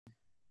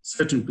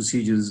certain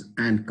procedures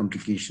and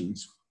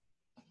complications.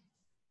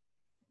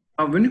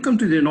 When you come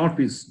to the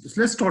anatomy,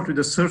 let's start with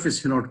the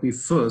surface anatomy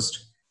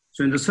first.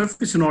 So in the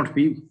surface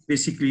anatomy,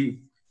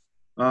 basically,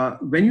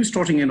 when you're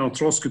starting an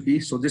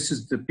arthroscopy, so this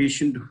is the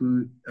patient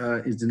who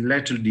is in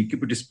lateral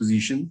decipitous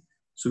position.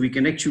 So we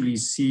can actually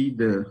see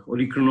the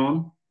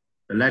olecranon,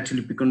 the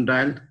lateral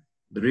epicondyle,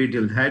 the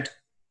radial head,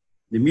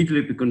 the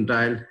medial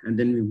epicondyle, and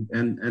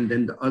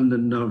then the ulnar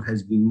nerve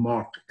has been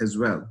marked as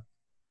well.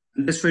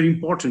 And that's very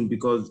important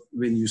because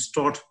when you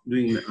start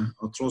doing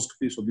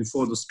arthroscopy, so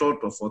before the start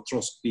of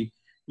arthroscopy,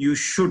 you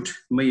should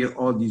measure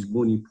all these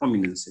bony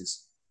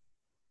prominences.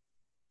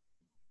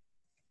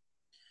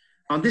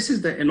 Now this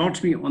is the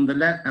anatomy on the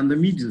left and the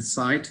medial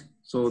side.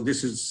 So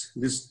this is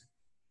this.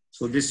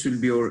 So this will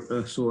be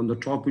your. So on the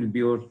top will be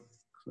your.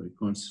 Sorry,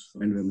 can't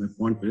find where my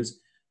pointer is.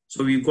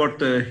 So we've got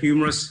the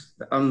humerus,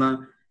 the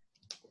ulna,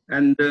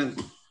 and then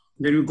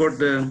we've got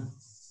the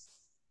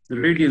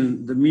radial,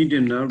 the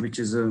median nerve, which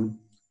is the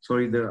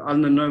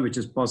ulnar nerve, which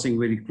is passing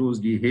very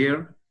closely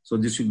here. So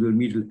this will be your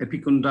medial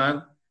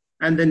epicondyle.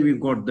 And then we've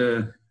got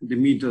the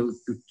medial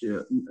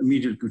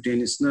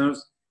cutaneous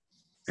nerves.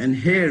 And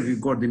here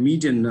we've got the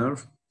median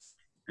nerve.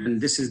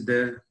 And this is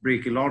the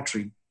brachial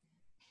artery.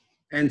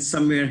 And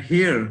somewhere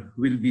here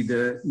will be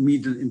the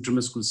medial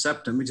intramuscular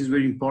septum, which is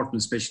very important,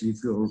 especially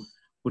if you're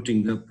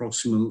putting the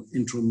proximal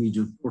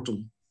intromedial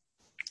portal.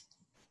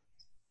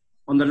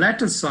 On the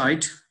lateral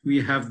side,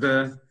 we have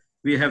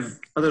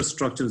other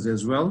structures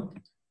as well.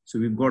 So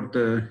we've got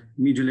the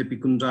medial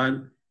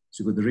epicondyle,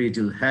 so we've got the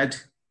radial head.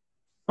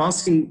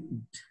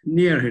 Passing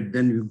near it,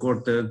 then we've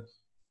got the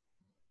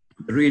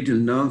radial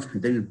nerve,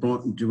 then it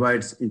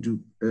divides into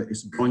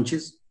its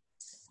branches.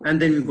 And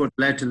then we've got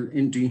lateral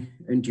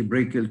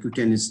antebrachial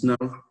cutaneous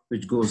nerve,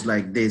 which goes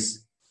like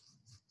this.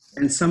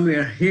 And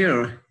somewhere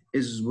here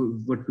is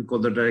what we call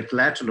the direct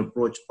lateral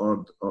approach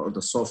or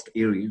the soft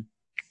area.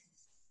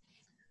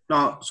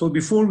 Now, so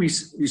before we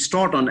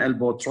start on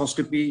elbow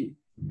arthroscopy,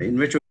 in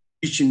which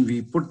position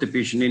we put the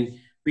patient in,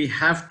 we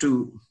have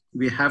to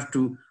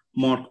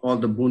mark all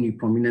the bony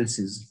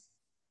prominences.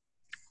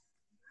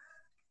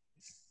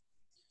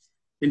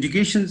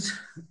 Indications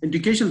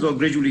are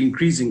gradually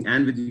increasing,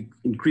 and with the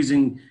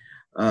increasing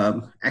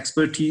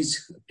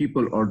expertise,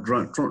 people are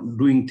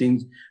doing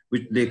things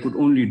which they could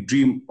only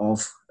dream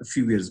of a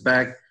few years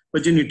back,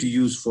 but you need to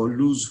use for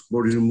loose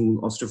body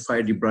removal,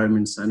 osteophyte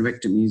debridements,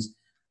 aneuvectomies,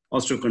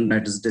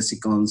 osteochondritis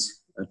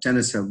dissecans,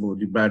 tennis elbow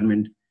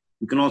debridement.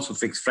 You can also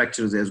fix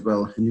fractures as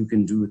well, and you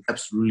can do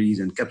capsule release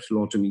and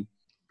capsulotomy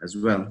as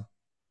well.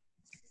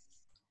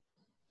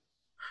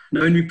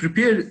 Now, when we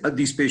prepare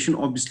these patients,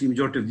 obviously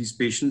majority of these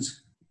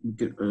patients,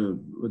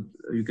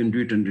 you can do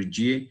it under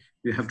GA.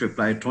 You have to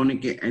apply a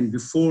tourniquet, and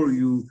before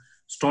you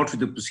start with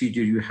the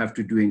procedure, you have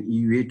to do an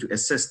EUA to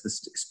assess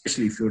this,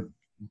 especially if you're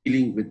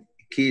dealing with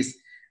a case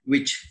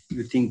which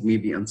you think may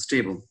be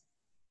unstable.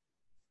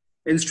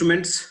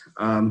 Instruments,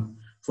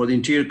 for the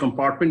interior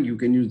compartment, you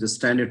can use the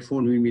standard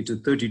 4 millimeter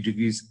 30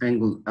 degrees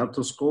angle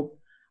arthroscope.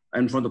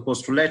 And for the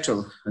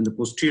posterolateral and the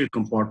posterior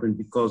compartment,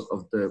 because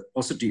of the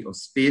paucity of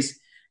space,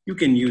 you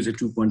can use a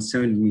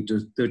 2.7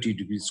 meter 30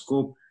 degree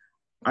scope.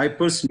 I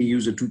personally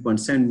use a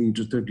 2.7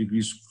 meter 30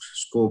 degrees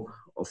scope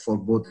for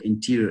both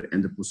interior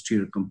and the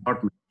posterior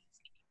compartment.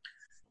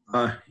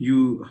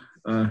 You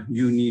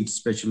need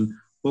special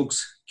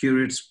hooks,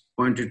 curettes,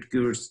 pointed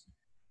curettes.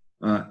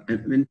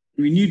 And when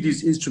we need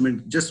these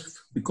instruments, just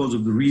because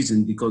of the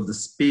reason, because the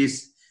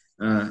space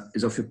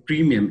is of a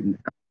premium,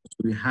 so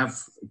we have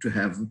to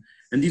have,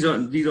 and these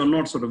are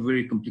not sort of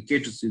very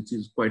complicated, it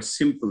is quite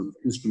simple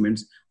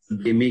instruments.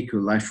 They make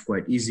your life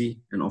quite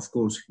easy. And of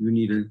course, you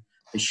need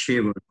a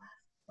shaver,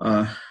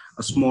 a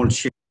small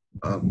shaver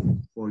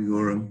for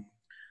your,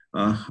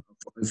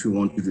 if you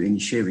want to do any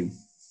shaving.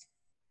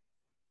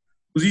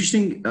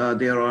 Positioning,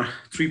 there are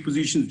 3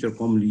 positions which are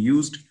commonly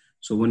used.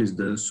 So one is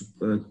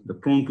the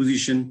prone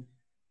position,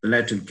 the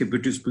lateral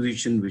capitis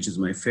position, which is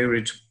my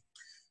favorite,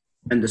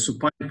 and the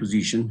supine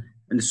position.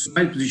 And the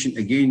supine position,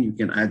 again, you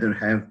can either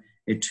have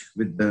it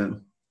with the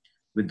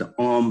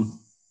arm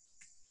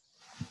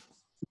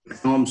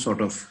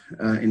sort of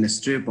in a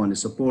strip on a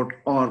support,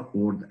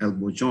 or the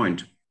elbow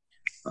joint.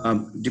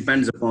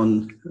 Depends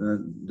upon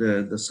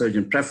the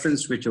surgeon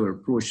preference, whichever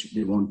approach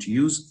they want to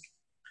use.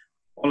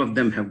 All of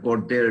them have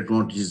got their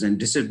advantages and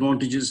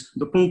disadvantages.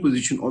 The prone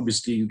position,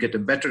 obviously, you get a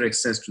better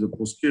access to the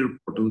posterior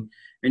portal,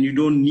 and you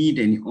don't need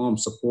any arm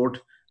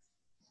support.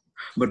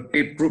 But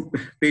putting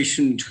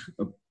patient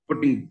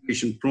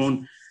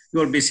prone, you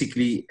are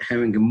basically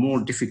having a more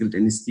difficult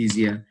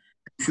anesthesia.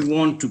 If you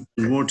want to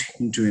convert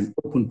into an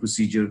open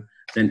procedure,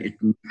 then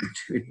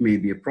it may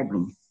be a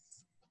problem.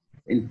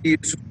 In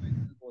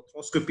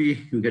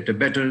arthroscopy, you get a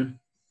better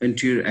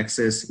anterior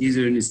access,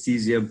 easier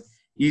anesthesia,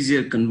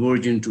 easier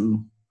conversion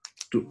to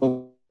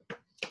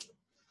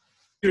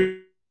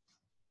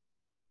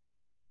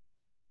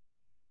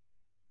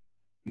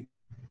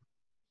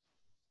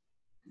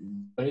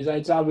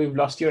Zaitza, we've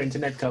lost your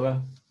internet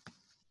cover.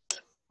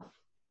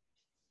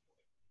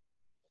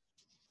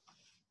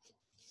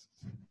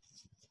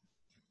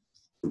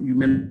 You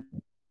may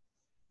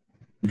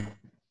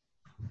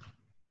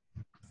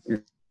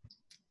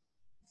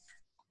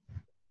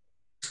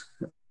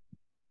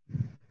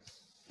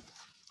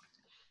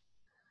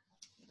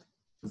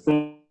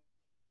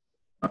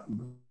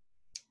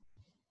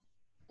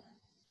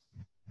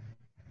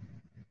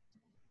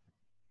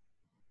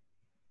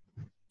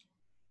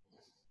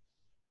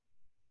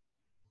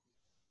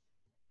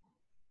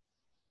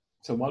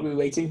So while we're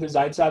waiting for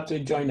Zaid Saab to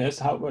join us,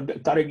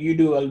 Tariq, you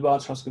do elbow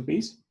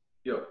arthroscopies?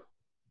 Yeah.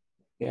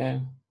 Yeah.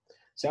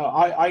 So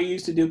I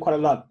used to do quite a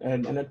lot.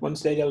 And at one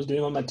stage I was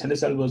doing all my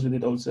tennis elbows with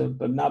it also.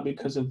 But now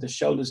because of the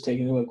shoulders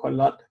taking over quite a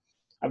lot,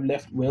 I've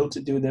left Will to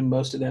do them,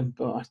 most of them.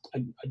 But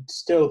I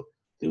still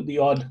do the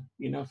odd,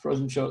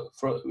 frozen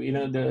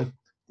the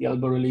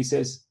elbow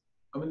releases.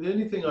 I mean, the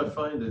only thing I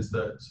find is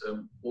that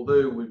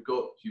although we've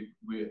got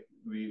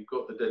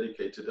the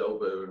dedicated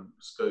elbow and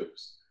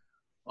scopes,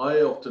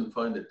 I often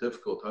find it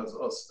difficult.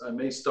 I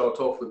may start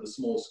off with a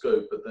small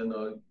scope, but then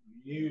I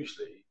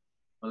usually,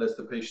 unless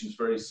the patient's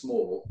very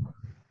small,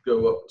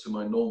 go up to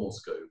my normal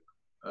scope.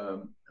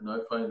 And I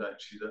find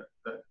actually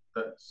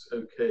that's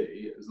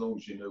okay as long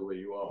as you know where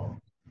you are,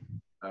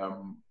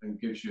 and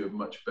gives you a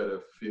much better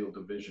field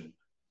of vision.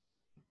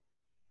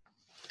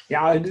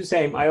 Yeah, I do the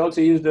same. I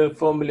also use the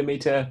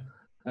 4mm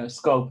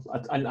scope.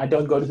 I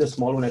don't go to the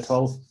small one at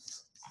all.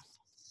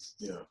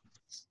 Yeah.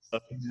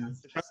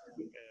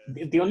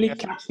 The only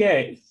catch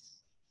here,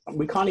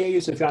 we can't hear you,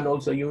 Sufyan.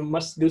 Also, you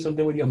must do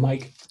something with your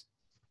mic.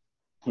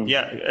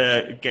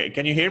 Yeah,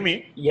 can you hear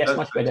me? Yes,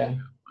 much better.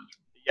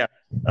 Yeah.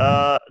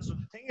 So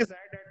the thing is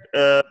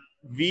that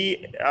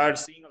we are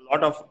seeing a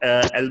lot of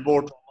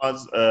elbow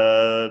traumas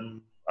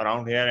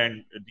around here,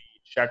 and the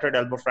shattered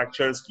elbow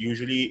fractures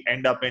usually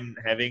end up in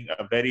having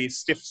a very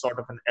stiff sort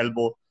of an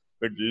elbow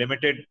with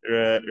limited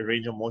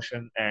range of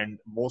motion, and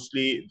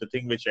mostly the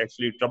thing which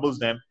actually troubles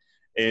them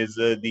is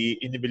the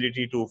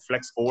inability to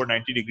flex over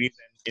 90 degrees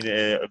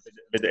and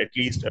with at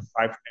least 5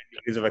 to 10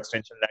 degrees of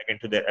extension lag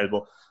into their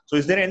elbow. So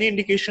is there any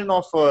indication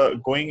of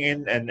going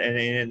in and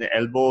in the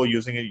elbow,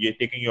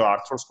 taking your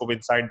arthroscope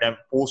inside them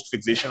post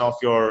fixation of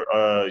your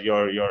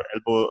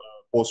elbow,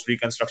 post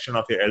reconstruction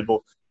of your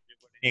elbow?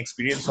 Any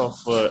experience of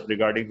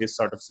regarding this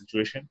sort of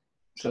situation?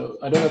 So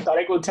I don't know if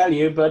Tariq will tell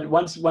you, but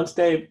once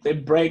they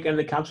break and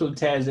the capsule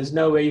tears, there's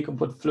no way you can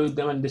put fluid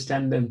them and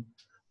distend them.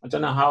 I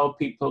don't know how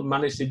people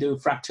manage to do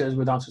fractures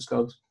with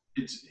arthroscopes.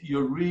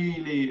 You're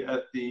really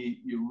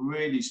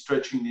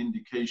stretching the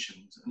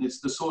indications, and it's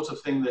the sort of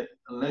thing that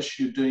unless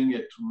you're doing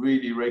it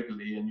really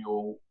regularly and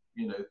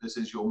this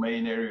is your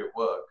main area of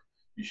work,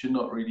 you should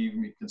not really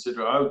even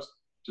consider. I would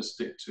just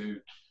stick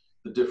to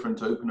the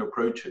different open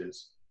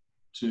approaches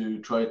to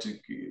try to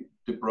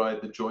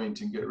debride the joint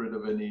and get rid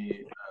of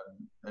any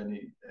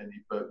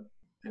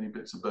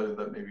bits of bone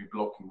that may be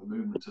blocking the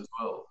movement as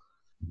well.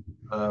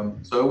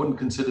 So I wouldn't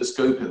consider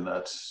scope in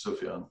that,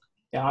 Sufyan.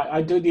 Yeah,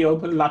 I do the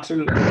open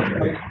lateral,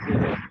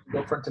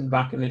 go front and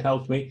back, and it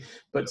helped me.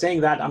 But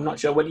saying that, I'm not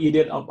sure what you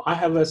did. I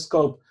have a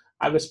scope.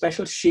 I have a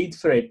special sheet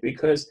for it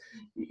because,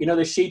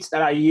 the sheets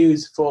that I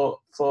use for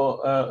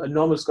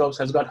normal scopes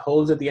has got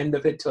holes at the end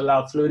of it to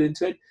allow fluid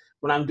into it.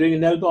 When I'm doing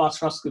an elbow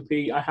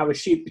arthroscopy, I have a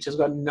sheet which has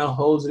got no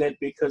holes in it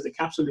because the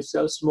capsule is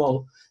so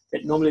small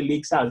that it normally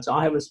leaks out. So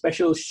I have a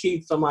special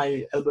sheet for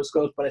my elbow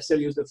scope, but I still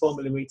use the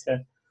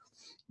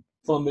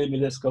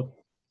 4mm scope.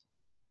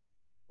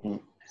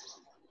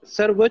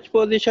 Sir, which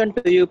position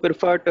do you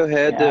prefer to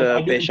have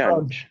the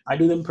patient? I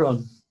do them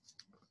prone.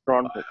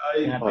 Prone.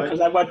 Because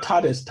I've got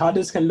TARDIS.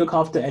 TARDIS can look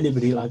after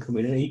anybody like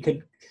me. He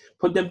can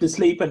put them to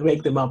sleep and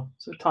wake them up.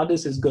 So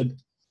TARDIS is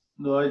good.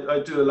 No, I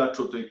do a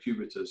lateral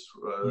decubitus.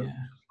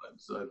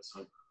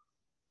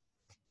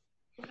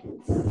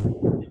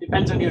 It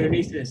depends on your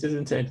anaesthetist,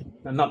 isn't it?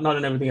 And not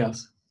on everything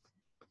else.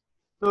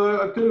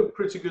 No, I've got a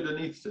pretty good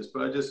anaesthetist,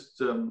 but I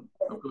just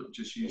I've got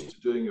just used to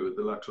doing it with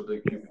the lateral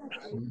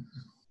decubitus.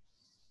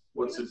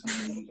 What's his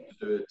name used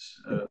to do it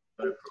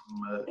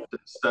from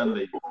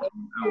Stanley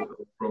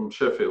from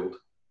Sheffield.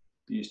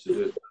 He used to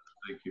do it with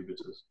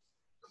decubitus.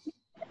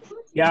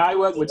 Yeah, I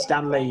work with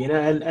Stanley,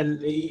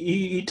 and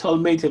he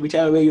told me to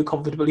whichever way you're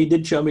comfortable. He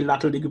did show me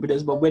lateral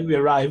decubitus, but when we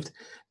arrived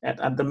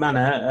at the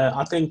manor,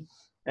 I think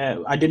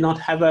I did not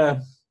have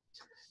a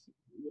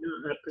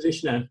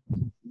positioner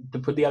to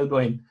put the elbow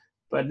in.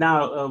 But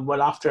now,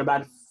 after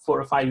about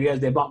 4 or 5 years,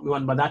 they bought me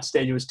one. By that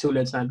stage, it was too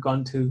late, and I'd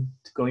gone to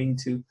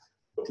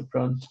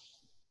prone.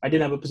 I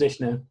didn't have a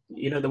positioner.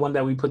 The one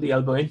that we put the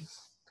elbow in.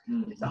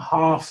 Mm-hmm. It's a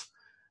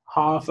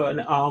half an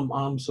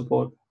arm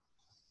support.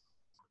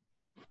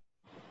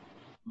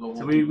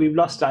 So we've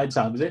lost Zaid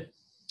Saab, is it?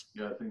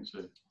 Yeah, I think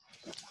so.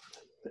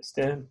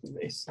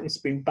 It's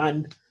been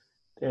banned.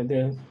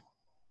 The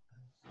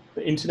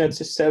internet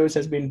service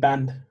has been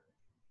banned.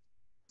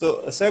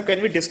 So, sir,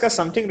 can we discuss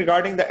something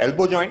regarding the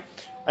elbow joint?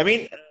 I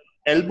mean,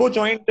 elbow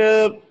joint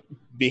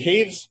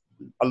behaves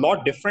a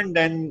lot different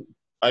than,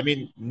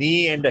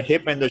 knee and the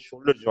hip and the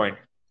shoulder joint.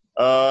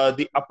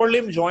 The upper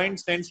limb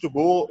joint tends to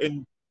go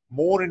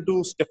more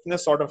into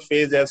stiffness sort of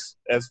phase as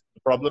the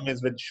problem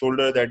is with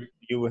shoulder that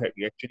you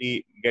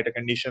actually get a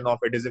condition of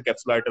adhesive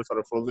capsulitis or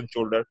a frozen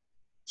shoulder.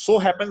 So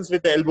happens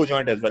with the elbow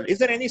joint as well. Is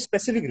there any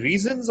specific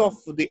reasons of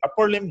the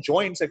upper limb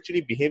joints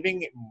actually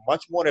behaving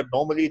much more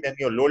abnormally than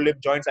your lower limb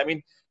joints?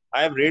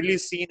 I have rarely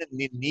seen a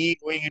knee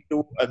going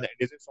into an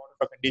adhesive sort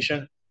of a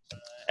condition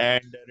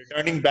and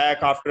returning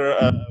back after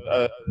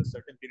a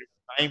certain period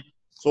of time.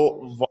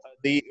 So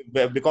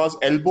because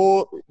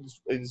elbow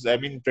is, I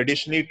mean,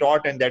 traditionally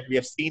taught, and that we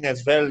have seen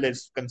as well,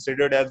 is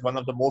considered as one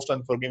of the most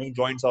unforgiving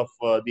joints of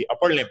the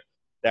upper limb,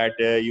 that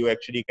you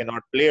actually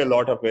cannot play a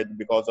lot of it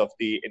because of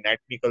the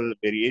anatomical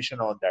variation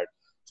on that.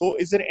 So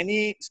is there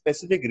any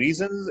specific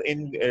reasons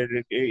in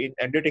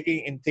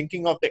undertaking, in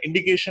thinking of the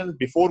indications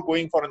before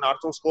going for an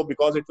arthroscope?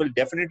 Because it will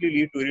definitely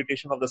lead to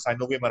irritation of the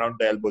synovium around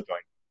the elbow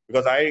joint.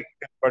 Because I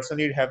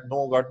personally have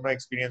got no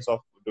experience of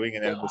doing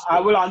an elbow scope. I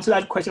will answer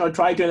that question. I'll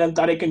try to, and then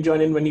Tariq can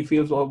join in when he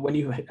feels, or when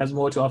he has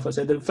more to offer.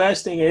 So the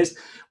first thing is,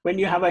 when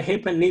you have a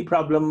hip and knee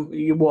problem,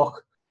 you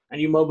walk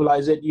and you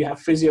mobilize it, you have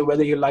physio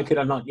whether you like it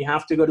or not. You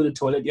have to go to the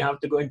toilet, you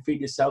have to go and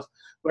feed yourself.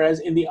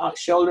 Whereas in the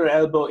shoulder,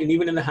 elbow, and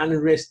even in the hand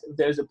and wrist, if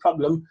there's a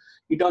problem,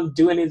 you don't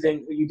do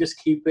anything, you just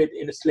keep it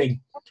in a sling.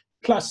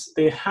 Plus,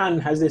 the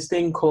hand has this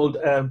thing called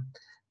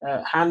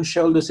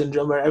hand-shoulder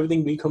syndrome, where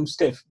everything becomes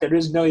stiff. There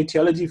is no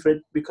etiology for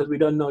it because we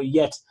don't know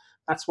yet.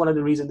 That's one of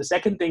the reasons. The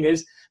second thing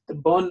is the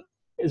bone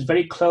is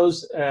very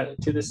close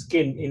to the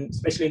skin,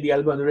 especially in the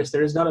elbow and the wrist.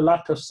 There is not a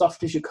lot of soft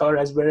tissue cover,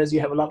 whereas you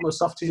have a lot more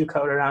soft tissue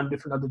cover around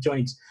different other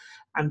joints.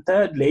 And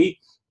thirdly,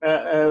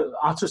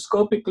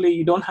 arthroscopically,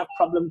 you don't have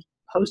problems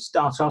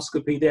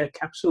post-arthroscopy. Their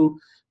capsule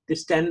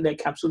distend, their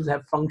capsules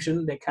have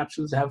function, their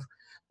capsules have,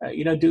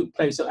 do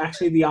play. So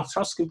actually the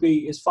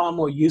arthroscopy is far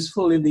more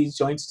useful in these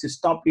joints to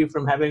stop you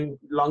from having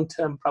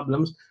long-term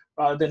problems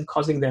rather than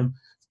causing them.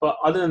 But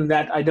other than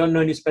that, I don't know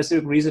any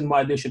specific reason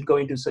why they should go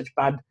into such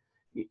bad,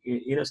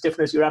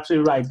 stiffness. You're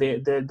absolutely right.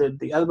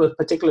 The elbow,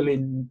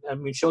 particularly, I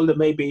mean, shoulder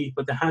maybe,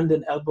 but the hand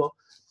and elbow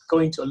go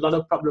into a lot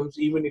of problems.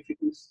 Even if you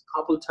do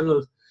carpal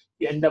tunnel,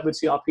 you end up with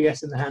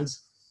CRPS in the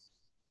hands.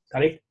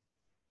 Tariq?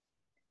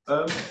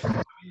 What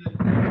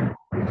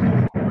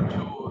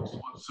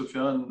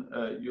Sufyan,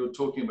 you're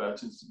talking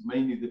about is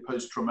mainly the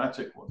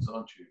post-traumatic ones,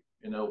 aren't you,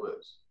 in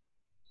elbows?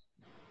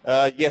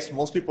 Yes,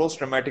 mostly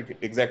post-traumatic,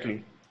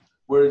 exactly.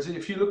 Whereas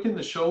if you look in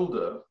the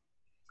shoulder,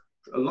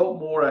 a lot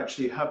more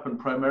actually happen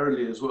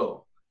primarily as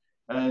well.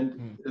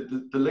 And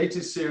the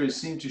latest series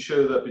seem to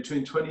show that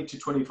between 20 to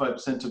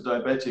 25% of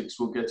diabetics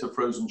will get a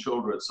frozen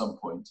shoulder at some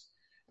point.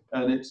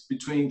 And it's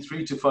between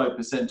 3 to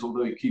 5%,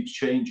 although it keeps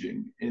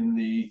changing, in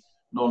the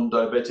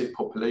non-diabetic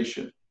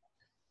population.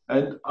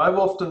 And I've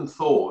often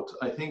thought,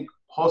 I think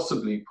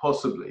possibly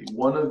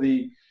one of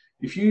the,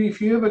 if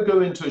you ever go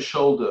into a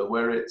shoulder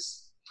where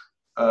it's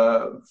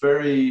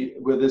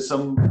where there's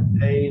some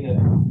pain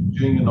and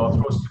doing an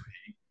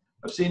arthroscopy,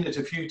 I've seen it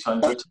a few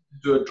times. I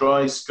do a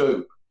dry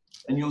scope,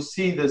 and you'll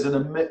see there's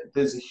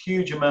a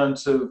huge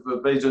amount of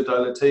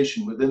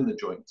vasodilatation within the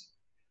joint,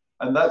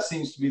 and that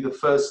seems to be the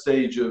first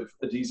stage of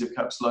adhesive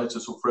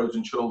capsulitis or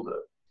frozen shoulder.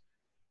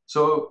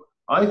 So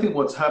I think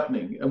what's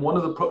happening, and one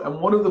of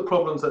the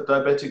problems that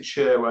diabetics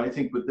share, I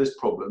think, with this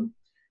problem,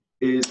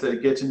 is they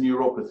get a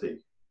neuropathy.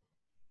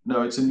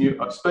 Now,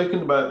 I've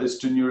spoken about this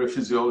to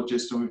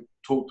neurophysiologists, and we've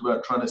talked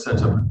about trying to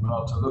set up a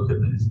trial to look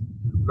at this.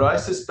 But I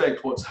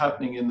suspect what's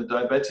happening in the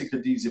diabetic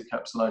adhesive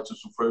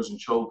capsulitis or frozen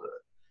shoulder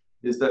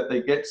is that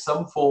they get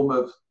some form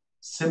of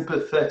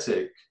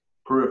sympathetic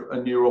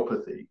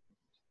neuropathy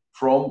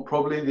from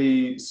probably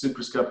the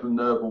suprascapular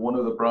nerve or one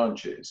of the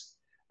branches.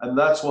 And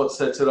that's what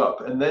sets it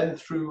up. And then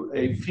through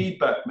a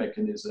feedback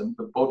mechanism,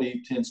 the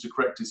body tends to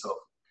correct itself.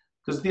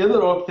 Because the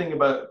other odd thing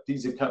about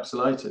adhesive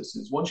capsulitis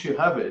is once you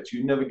have it,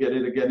 you never get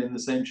it again in the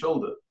same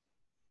shoulder.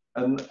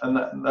 And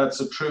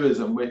that's a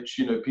truism which,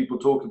 people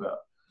talk about.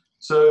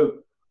 So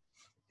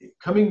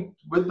coming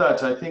with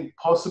that, I think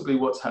possibly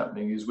what's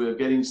happening is we're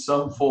getting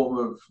some form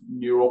of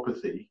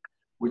neuropathy,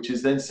 which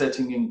is then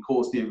setting in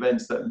course the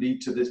events that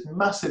lead to this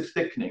massive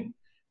thickening.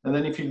 And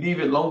then if you leave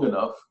it long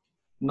enough,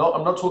 I'm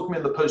not talking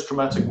about the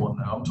post-traumatic one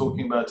now, I'm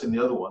talking about in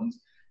the other ones,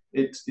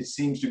 it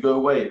seems to go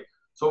away.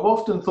 So I've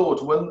often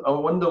thought, I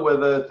wonder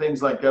whether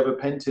things like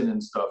gabapentin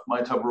and stuff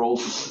might have a role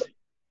to play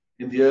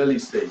in the early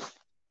stage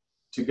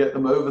to get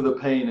them over the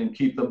pain and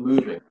keep them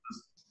moving.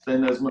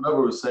 Then, as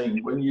Munawar was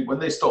saying, when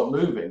they stop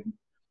moving,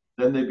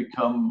 then they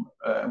become,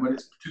 and when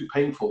it's too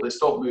painful, they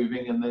stop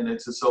moving, and then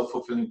it's a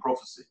self-fulfilling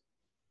prophecy.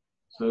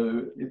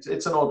 So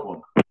it's an odd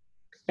one.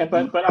 Yeah,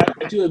 but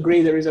I do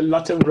agree there is a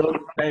lot of role to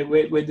play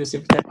with the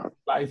sympathetic.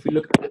 Like if you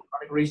look at the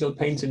chronic regional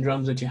pain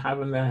syndromes that you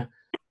have in the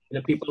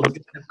people who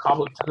just have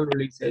carpal tunnel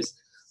releases,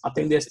 I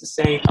think there's the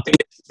same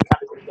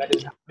category that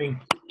is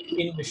happening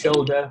in the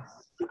shoulder,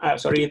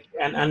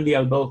 and the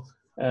elbow.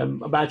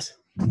 About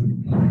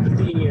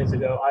 15 years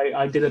ago,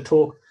 I did a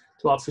talk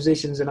to our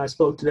physicians, and I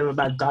spoke to them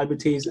about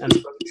diabetes and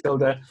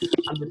shoulder,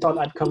 and they thought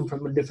I'd come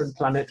from a different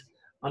planet.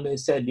 And they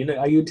said,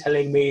 are you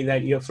telling me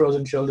that your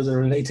frozen shoulders are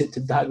related to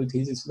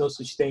diabetes? It's no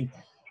such thing.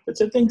 But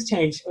so things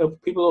change.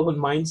 People open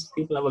minds.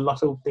 People have a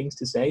lot of things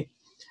to say.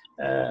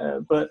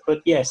 But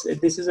yes,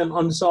 this is an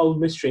unsolved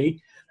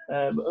mystery.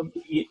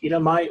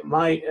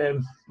 My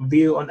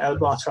view on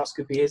elbow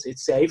arthroscopy is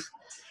it's safe.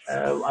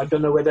 I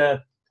don't know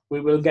whether we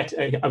will get.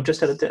 I've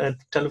just had a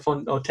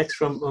telephone or text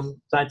from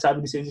Zaid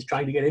who's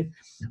trying to get in.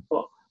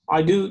 But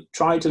I do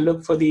try to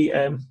look for the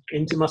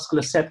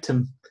intramuscular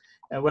septum.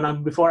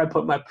 Before I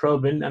put my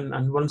probe in,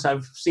 and once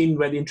I've seen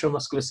where the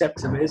intramuscular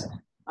septum is,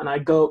 and I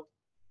go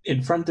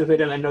in front of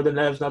it and I know the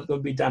nerve's not going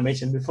to be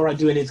damaged. And before I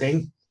do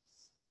anything,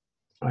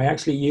 I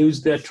actually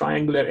use the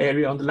triangular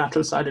area on the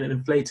lateral side and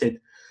inflate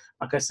it.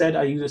 Like I said,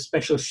 I use a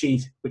special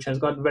sheet which has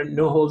got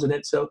no holes in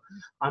it. So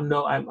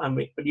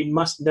but you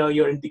must know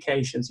your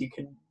indications. You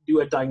can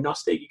do a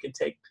diagnostic. You can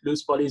take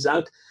loose bodies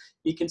out.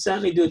 You can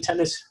certainly do a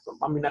tennis.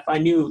 I mean, if I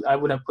knew, I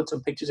would have put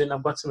some pictures in.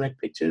 I've got some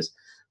pictures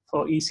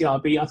for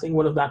ECRB. I think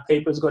one of that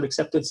papers got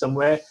accepted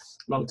somewhere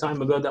a long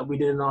time ago that we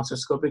did an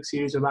arthroscopic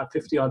series of about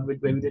 50 odd where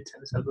we did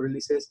tennis elbow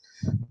releases.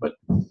 But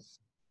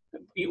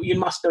you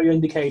must know your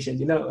indications.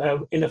 You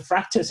know, in a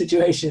fracture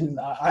situation,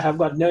 I have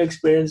got no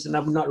experience, and I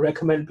would not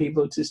recommend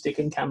people to stick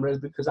in cameras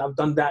because I've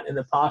done that in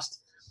the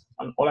past,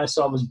 and all I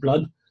saw was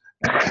blood.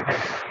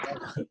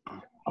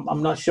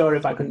 I'm not sure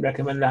if I can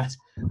recommend that.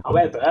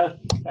 However,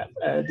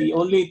 the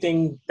only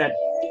thing that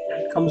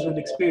comes with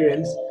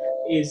experience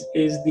is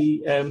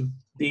the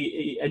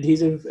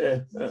adhesive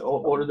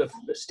or the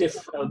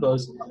stiff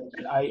elbows.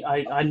 And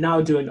I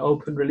now do an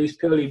open release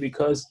purely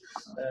because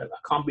I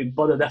can't be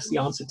bothered. That's the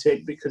answer to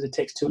it, because it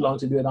takes too long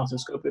to do it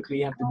arthroscopically.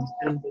 You have to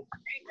descend it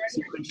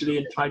sequentially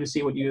and try to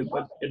see what you.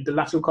 But the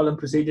lateral column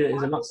procedure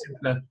is a lot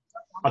simpler.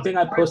 I think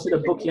I posted a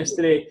book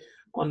yesterday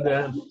on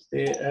the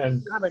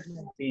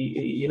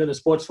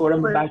sports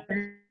forum about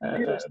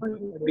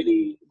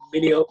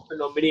mini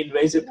open or mini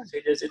invasive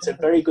procedures. It's a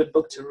very good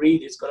book to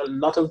read. It's got a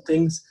lot of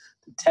things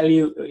to tell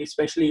you,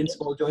 especially in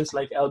small joints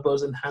like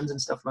elbows and hands and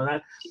stuff like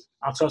that.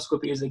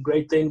 Arthroscopy is a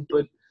great thing,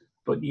 but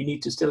you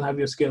need to still have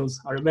your skills.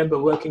 I remember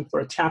working for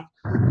a chap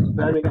in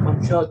Birmingham.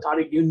 I'm sure,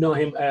 Tariq, you know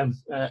him.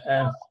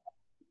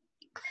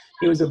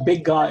 He was a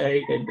big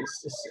guy,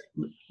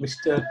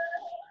 Mr.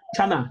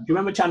 Chana. Do you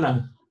remember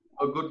Chana?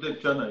 Oh, good day,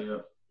 Chana,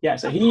 yeah. Yeah,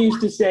 so he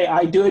used to say,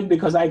 I do it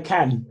because I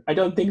can. I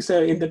don't think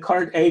so in the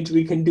current age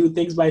we can do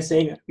things by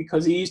saying,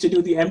 because he used to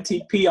do the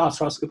MTP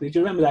arthroscopy. Do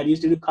you remember that? He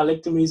used to do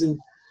colectomies and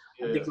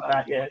things like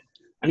that, yeah.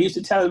 And he used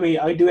to tell me,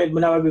 I do it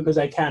whenever because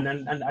I can.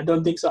 And I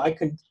don't think so I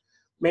can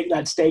make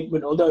that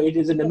statement, although it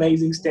is an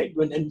amazing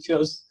statement and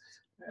shows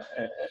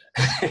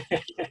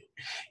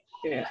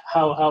yeah,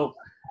 how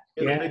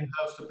In a big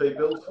house to pay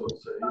bills for,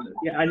 so, you know.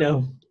 Yeah, I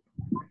know.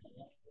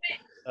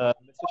 Mr.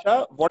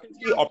 Shah, what is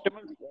the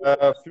optimal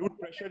fluid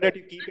pressure that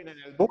you keep in an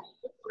elbow?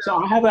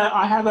 So I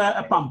have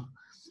a pump,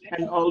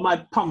 and all my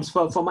pumps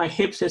for my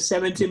hips is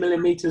 70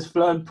 millimeters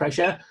flow and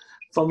pressure.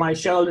 For my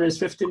shoulder is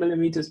 50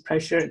 millimeters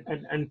pressure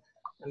and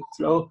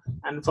flow,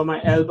 and for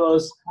my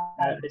elbows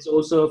it's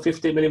also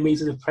 50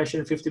 millimeters of pressure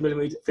and 50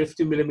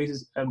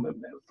 millimeters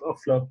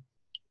of flow.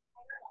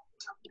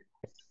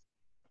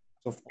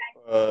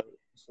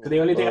 So the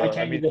only thing I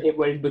change is the hip,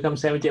 where it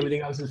becomes 70.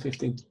 Everything else is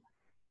 50.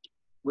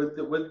 With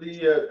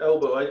the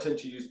elbow, I tend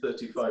to use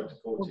 35 to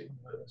 40.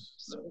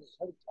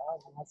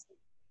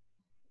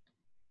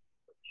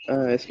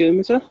 Excuse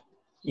me, sir?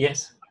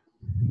 Yes.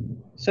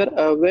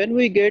 Sir, when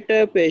we get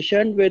a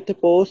patient with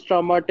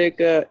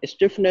post-traumatic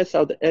stiffness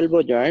of the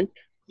elbow joint,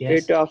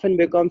 yes, it often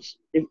becomes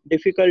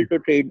difficult to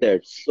treat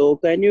that. So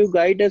can you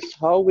guide us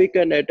how we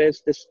can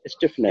address this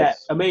stiffness? Yeah,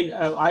 I mean,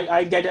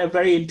 I get a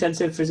very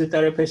intensive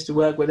physiotherapist to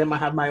work with them. I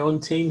have my own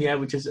team here,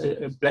 which is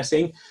a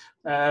blessing.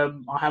 I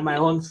have my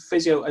own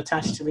physio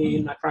attached to me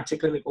in my practice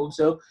clinic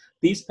also.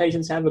 These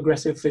patients have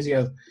aggressive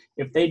physio.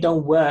 If they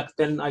don't work,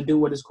 then I do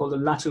what is called a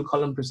lateral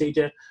column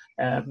procedure.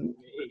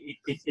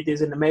 It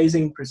is an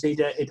amazing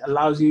procedure. It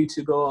allows you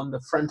to go on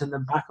the front and the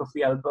back of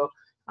the elbow,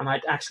 and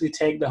I'd actually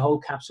take the whole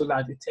capsule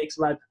out. It takes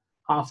about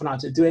half an hour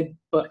to do it,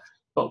 but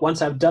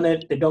once I've done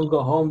it, they don't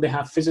go home. They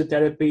have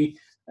physiotherapy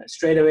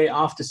straight away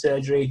after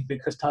surgery,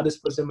 because TARDIS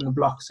puts them in a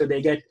block, so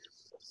they get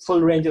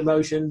full range of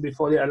motion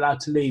before they're allowed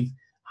to leave.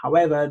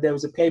 However, there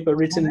was a paper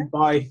written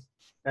by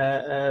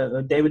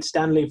David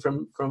Stanley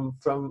from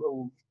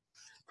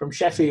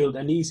Sheffield,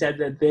 and he said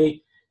that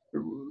they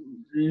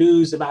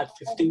lose about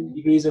 15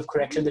 degrees of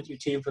correction that you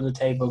achieve from the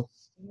table.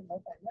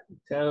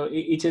 So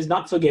it is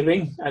not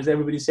forgiving, as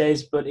everybody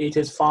says, but it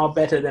is far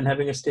better than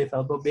having a stiff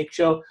elbow. Make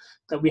sure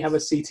that we have a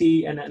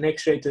CT and an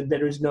X-ray, that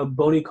there is no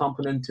bony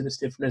component to the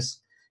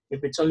stiffness.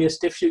 If it's only a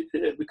stiff,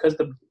 because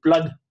the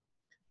blood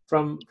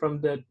from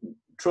the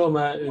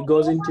trauma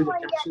goes into the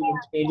capsule and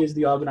changes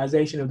the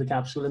organization of the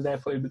capsule, and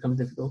therefore it becomes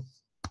difficult.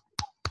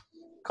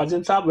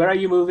 Cousin Saab, where are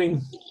you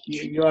moving?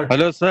 You're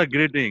Hello, sir.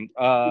 Greeting.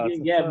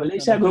 Yeah,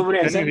 Malaysia.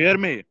 Can you hear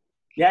me?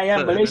 Yeah,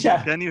 Sir,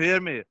 Malaysia. Can you hear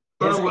me?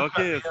 Yes,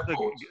 okay.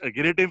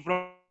 Greeting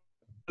from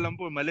Kuala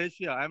Lumpur,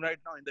 Malaysia. I'm right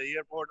now in the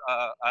airport.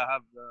 I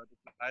have to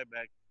fly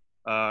back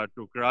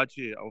to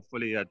Karachi,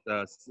 hopefully at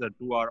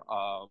 2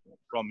 hours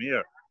from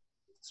here.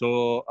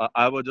 So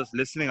I was just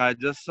listening. I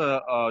just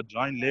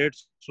joined late,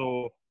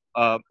 so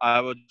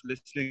I was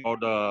listening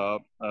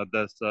about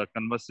this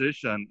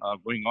conversation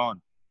going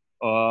on.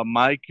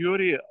 My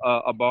query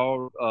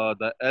about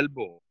the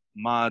elbow.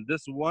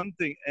 This one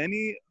thing.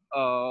 Any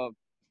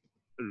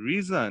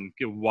reason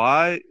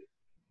why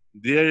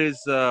there is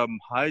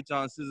high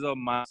chances of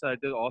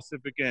myositis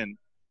ossificans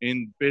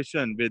in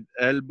patient with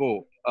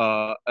elbow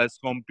as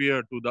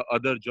compared to the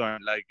other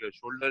joint, like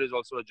shoulder is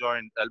also a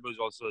joint, elbow is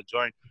also a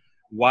joint.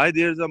 why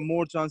there's a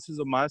more chances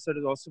of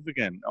myositis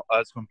ossificans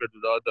as compared to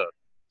the other?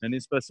 Any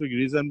specific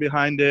reason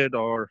behind it,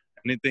 or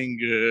anything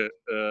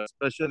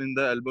special in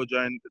the elbow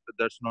joint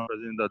that's not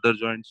present in the other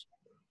joints?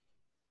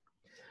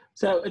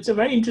 So it's a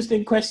very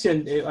interesting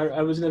question.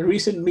 I was in a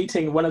recent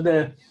meeting. One of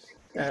the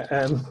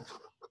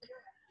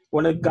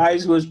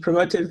guys was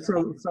promoted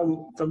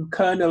from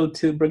colonel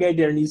to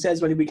brigadier, and he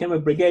says when he became a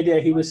brigadier,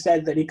 he was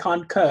said that he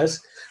can't curse.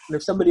 And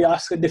if somebody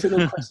asks a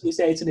difficult question, you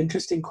say it's an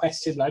interesting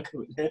question. Like,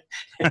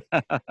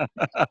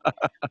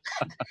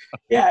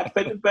 yeah,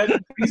 but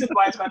the reason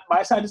why it's not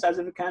myositis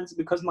ossificans is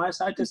because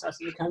myositis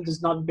ossificans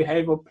does not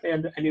behave or play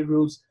under any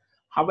rules.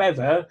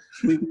 However,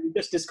 we were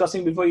just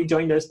discussing before you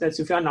joined us that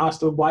Sufyan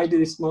asked, well, why is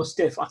it more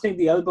stiff? I think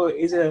the elbow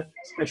is a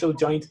special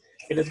joint.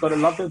 It has got a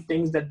lot of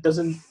things that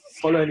doesn't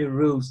follow any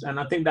rules. And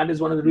I think that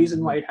is one of the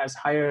reasons why it has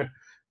higher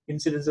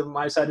incidence of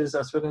myositis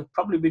ossificans,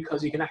 probably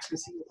because you can actually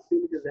see it,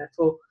 and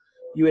therefore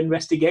you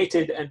investigate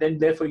it, and then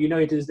therefore you know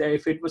it is there.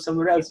 If it was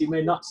somewhere else, you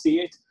may not see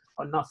it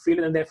or not feel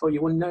it, and therefore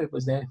you wouldn't know it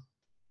was there.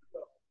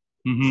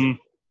 Mm-hmm.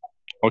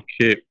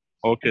 Okay.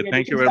 Okay.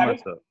 Thank you very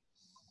much, sir.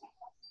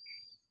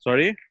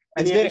 Sorry?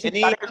 Is there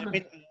any, I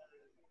mean,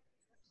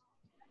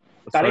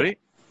 sorry?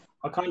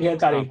 I can't hear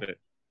Tariq. Okay.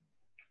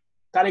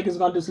 Tariq has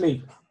gone to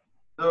sleep.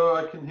 No,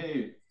 I can hear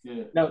you.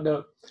 Yeah.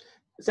 No.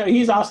 So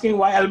he's asking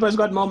why elbow's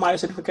got more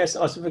myositis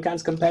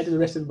ossificans compared to the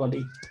rest of the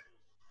body.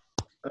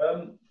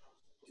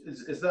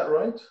 Is that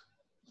right?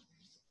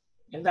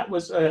 And that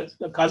was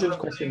Kazim's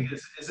question.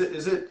 Is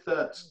it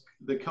that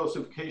the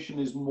calcification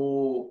is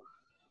more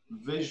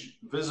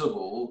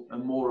visible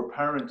and more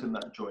apparent in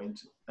that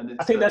joint? And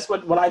I think that's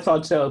what I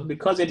thought. So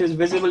because it is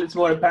visible, it's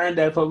more apparent.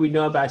 Therefore, we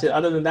know about it.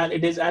 Other than that,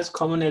 it is as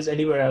common as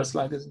anywhere else,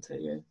 like, isn't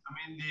it? Yeah. I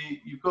mean,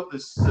 you've got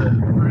this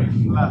very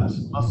flat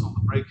muscle,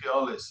 the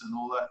brachialis, and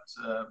all that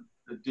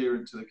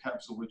adherent to the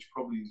capsule, which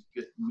probably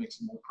makes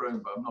it more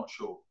prone. But I'm not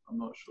sure.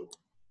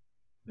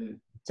 Yeah.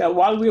 So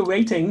while we're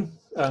waiting,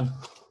 I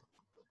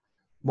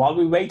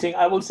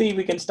will see if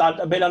we can start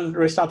a bit on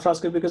wrist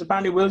arthroscopy, because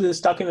apparently Will is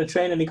stuck in a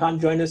train and he can't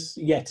join us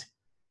yet.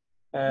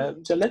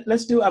 So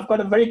let's do. I've got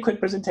a very quick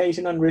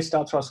presentation on wrist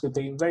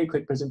arthroscopy. Very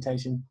quick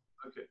presentation.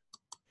 Okay.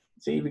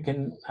 See if we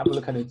can have a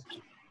look at it.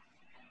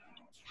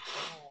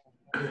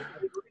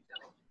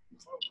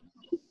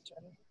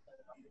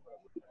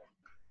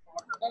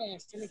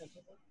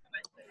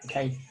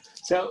 Okay.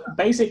 So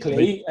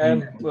basically,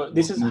 well,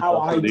 this is how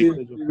I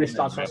do wrist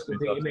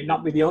arthroscopy. It may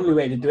not be the only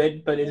way to do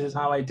it, but it is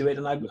how I do it,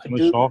 and I do.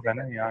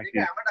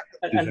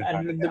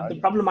 And the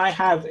problem I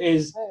have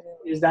is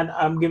that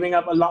I'm giving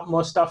up a lot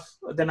more stuff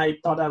than I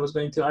thought I was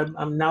going to.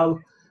 I'm now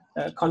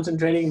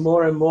concentrating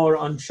more and more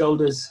on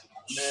shoulders.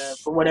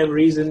 For whatever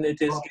reason,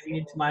 it is getting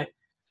into my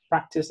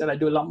practice that I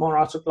do a lot more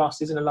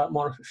arthroplasties and a lot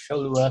more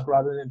shoulder work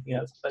rather than anything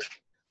else. But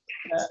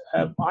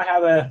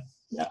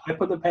I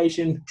put the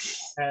patient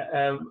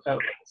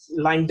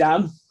lying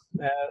down.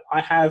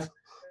 I have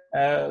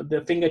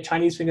the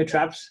Chinese finger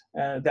traps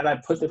that I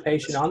put the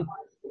patient on.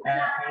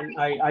 And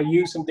I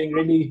use something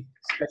really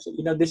special.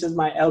 You know, this is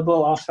my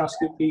elbow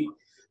arthroscopy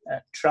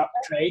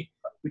tray,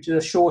 which is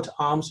a short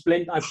arm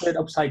splint. I put it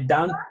upside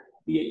down.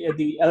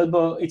 The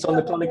elbow, it's on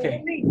the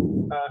tourniquet.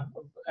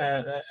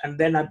 And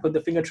then I put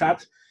the finger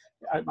traps.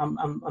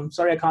 I'm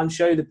sorry I can't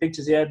show you the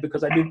pictures yet,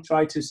 because I did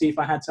try to see if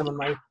I had some on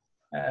my...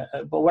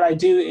 but what I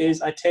do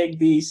is I take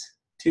these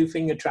two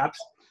finger traps,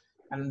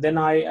 and then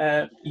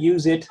I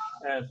use it,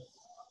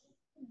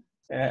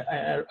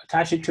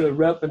 attach it to a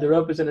rope, and the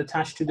rope is then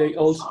attached to the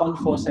old sponge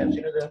forceps.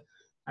 You know,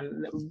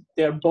 and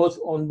they're both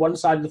on one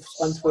side of the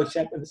sponge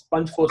forceps, and the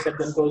sponge forceps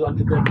then goes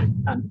onto the drip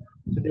stand.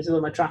 So this is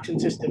what my traction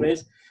system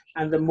is.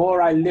 And the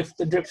more I lift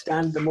the drip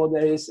stand, the more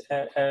there is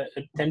a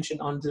tension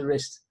on the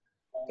wrist.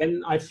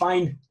 Then I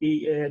find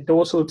the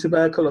dorsal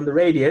tubercle on the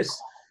radius,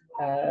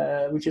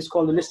 which is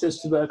called the Lister's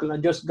tubercle,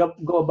 and just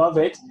go above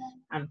it,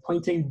 and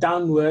pointing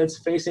downwards,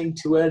 facing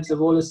towards the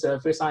volar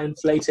surface, I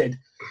inflate it.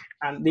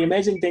 And the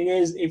amazing thing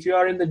is, if you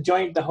are in the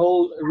joint, the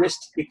whole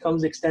wrist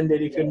becomes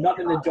extended. If you're not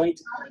in the joint,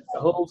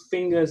 the whole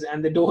fingers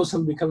and the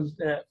dorsum becomes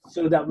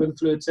filled up with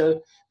fluid.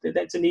 So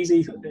that's an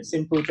easy,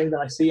 simple thing that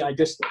I see. I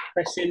just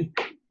press in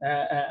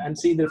and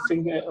see the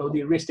finger or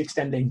the wrist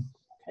extending.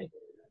 Okay.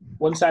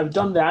 Once I've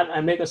done that,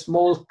 I make a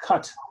small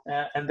cut,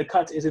 and the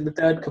cut is in the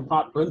third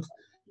compartment.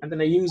 And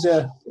then I use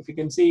if you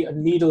can see, a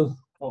needle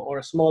or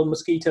a small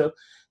mosquito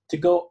to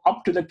go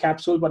up to the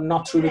capsule, but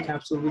not through the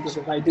capsule, because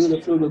if I do,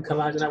 the fluid will come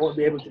out and I won't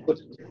be able to put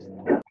it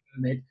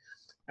in it.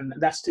 And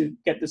that's to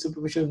get the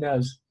superficial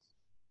nerves.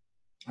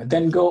 I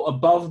then go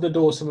above the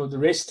dorsum of the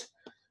wrist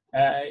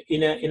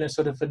in a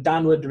sort of a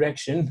downward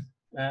direction.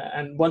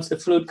 And once the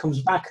fluid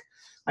comes back,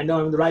 I know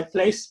I'm in the right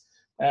place.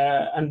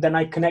 And then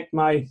I connect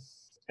my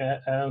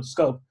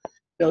scope.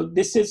 So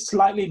this is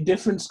slightly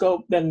different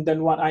scope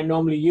than what I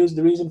normally use.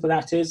 The reason for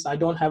that is I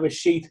don't have a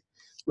sheath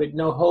with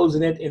no holes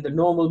in it in the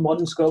normal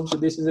modern scope. So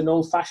this is an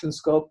old-fashioned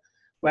scope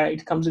where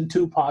it comes in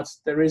two parts.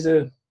 There is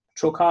a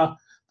trocar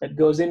that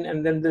goes in,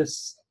 and then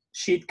this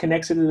sheath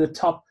connects it to the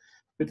top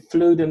with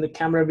fluid and the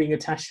camera being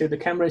attached to it. The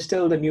camera is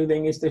still the new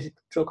thing, is the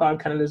trocar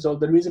canalizole.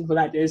 The reason for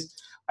that is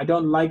I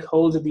don't like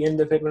holes at the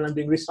end of it when I'm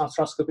doing wrist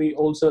arthroscopy,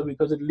 also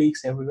because it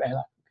leaks everywhere.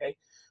 Okay,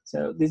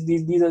 so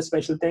these are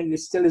special things.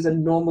 It still is a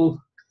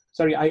normal.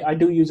 Sorry, I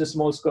do use a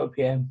small scope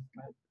here.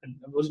 It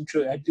wasn't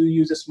true. I do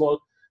use a small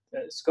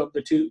scope,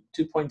 the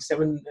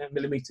 2.7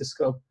 millimeter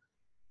scope.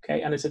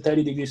 Okay, and it's a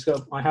 30-degree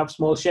scope. I have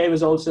small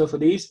shavers also for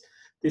these.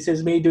 This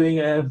is me doing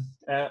a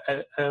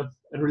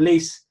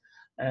release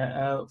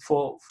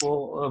for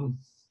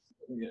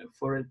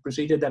a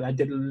procedure that I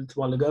did a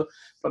little while ago.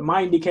 But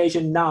my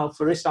indication now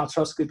for wrist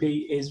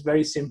arthroscopy is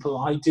very simple.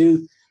 I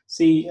do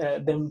see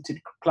them to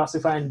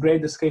classify and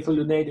grade the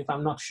scapholunate if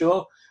I'm not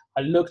sure.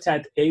 I looked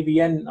at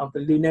AVN of the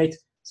lunate,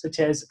 such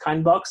as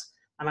Kindbox,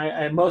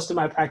 and most of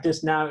my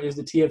practice now is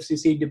the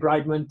TFCC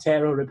debridement,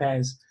 tear, or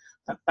repairs.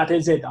 That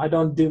is it. I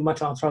don't do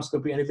much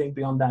arthroscopy, anything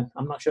beyond that.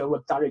 I'm not sure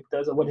what Tariq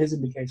does or what his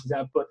indications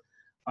are, but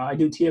I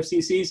do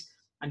TFCCs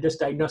and just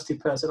diagnostic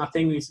person. I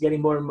think it's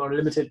getting more and more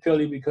limited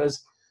purely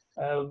because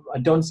I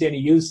don't see any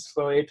use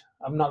for it.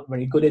 I'm not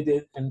very good at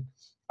it, and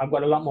I've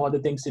got a lot more other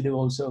things to do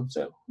also.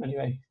 So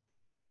anyway,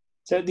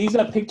 so these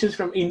are pictures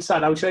from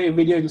inside. I'll show you a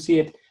video, you'll see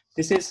it.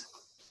 This is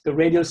the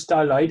radial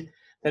styloid.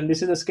 Then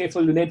this is a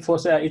scapholunate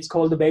fossa. It's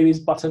called the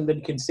baby's bottom that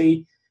you can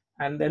see.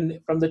 And then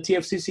from the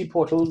TFCC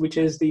portal, which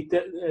is the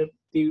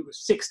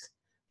sixth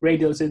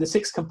radial, so the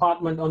sixth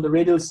compartment on the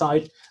radial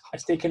side,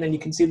 I've taken, and you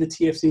can see the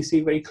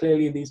TFCC very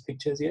clearly in these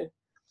pictures here.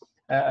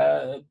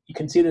 You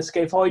can see the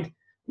scaphoid.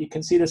 You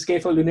can see the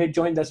scapholunate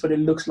joint. That's what it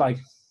looks like.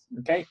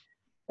 Okay.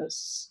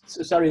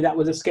 So sorry, that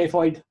was a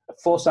scaphoid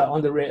fossa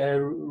on the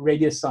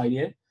radius side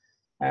here.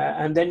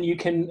 And then you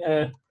can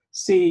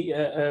see,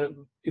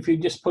 if you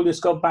just pull the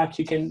scope back,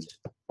 you can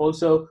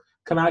also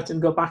come out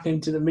and go back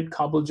into the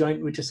mid-carpal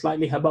joint, which is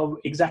slightly above,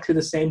 exactly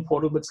the same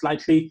portal, but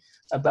slightly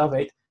above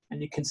it.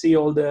 And you can see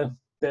all the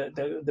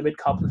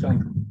mid-carpal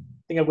joint.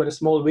 I think I've got a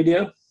small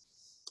video.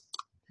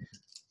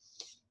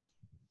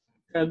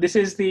 This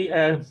is the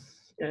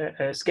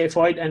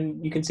scaphoid,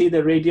 and you can see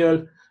the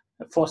radial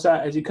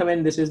fossa. As you come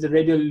in, this is the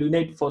radial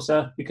lunate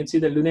fossa. You can see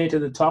the lunate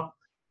at the top.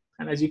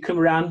 And as you come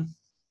around,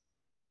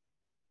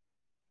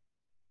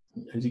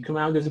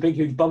 there's a big,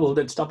 huge bubble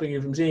that's stopping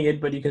you from seeing it,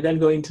 but you can then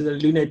go into the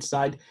lunate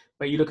side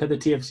where you look at the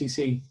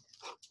TFCC.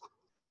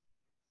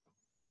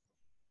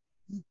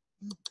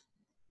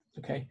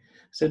 Okay,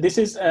 so this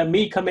is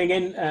me coming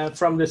in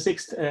from the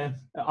 6th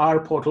R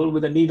portal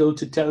with a needle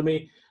to tell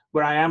me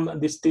where I am.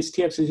 This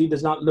TFCC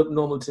does not look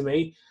normal to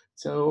me,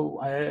 so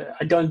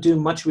I don't do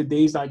much with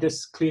these. I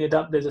just clean it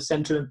up. There's a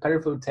central and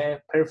peripheral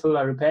tear. Peripheral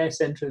I repair,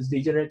 central is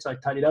degenerate, so I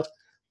tidy it up.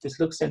 This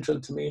looks central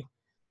to me.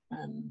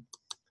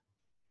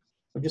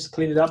 I just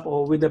clean it up,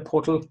 or with the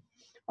portal.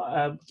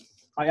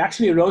 I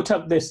actually wrote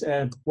up this.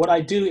 What I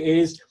do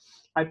is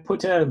I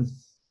put a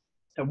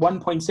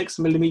 1.6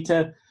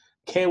 millimeter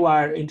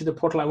K-wire into the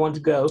portal I want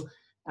to go,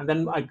 and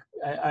then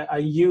I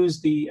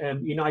use the,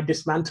 I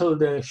dismantle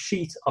the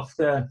sheet of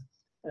the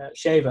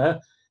shaver,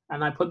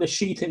 and I put the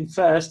sheet in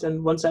first,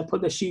 and once I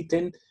put the sheet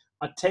in,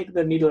 I take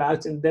the needle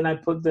out, and then I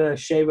put the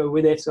shaver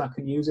with it so I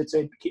can use it, so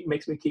it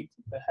makes me keep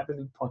having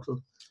the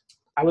portal.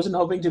 I wasn't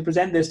hoping to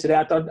present this today.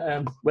 I thought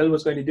Will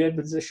was going to do it,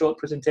 but it's a short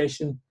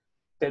presentation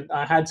that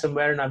I had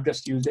somewhere and I've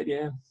just used it,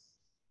 yeah.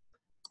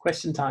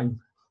 Question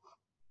time.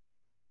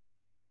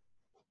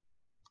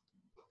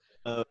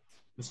 Mr.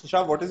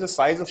 Shah, what is the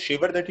size of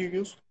shaver that you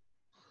use?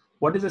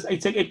 What is this?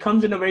 It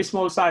comes in a very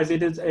small size.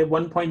 It is a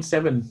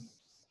 1.7.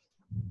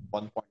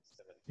 1.7.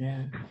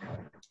 Yeah.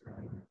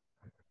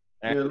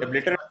 And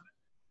ablator?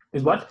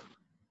 Is what?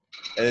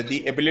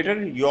 The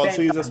ablator, you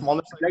also use a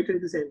smaller size? Ablator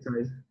is the same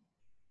size.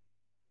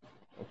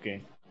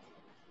 Okay.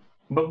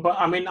 But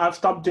I mean, I've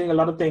stopped doing a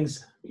lot of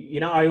things.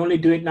 I only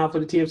do it now for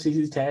the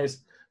TFCC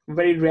tears.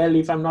 Very rarely,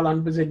 if I'm not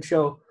 100%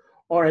 sure,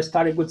 or as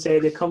Tariq would say,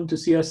 they come to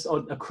see us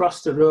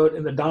across the road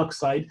in the dark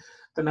side,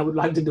 then I would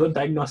like to do a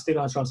diagnostic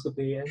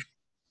arthroscopy.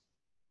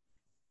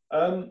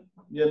 Yeah.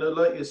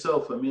 Like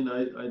yourself, I mean,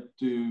 I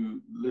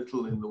do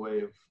little in the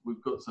way of,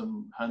 we've got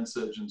some hand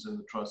surgeons in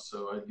the trust,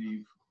 so I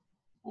leave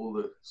all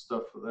the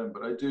stuff for them.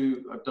 But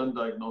I've done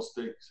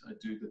diagnostics, I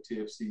do the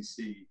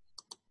TFCC.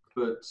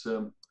 But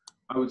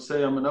I would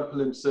say I'm an upper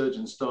limb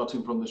surgeon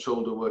starting from the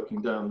shoulder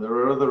working down. There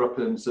are other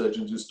upper limb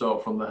surgeons who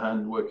start from the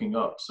hand working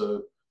up.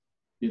 So,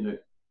 the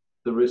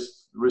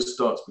wrist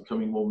starts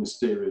becoming more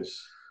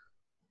mysterious.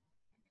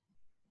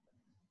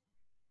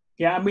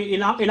 Yeah, I mean,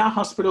 in our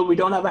hospital, we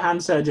don't have a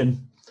hand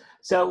surgeon.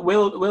 So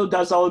Will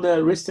does all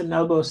the wrist and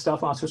elbow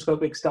stuff,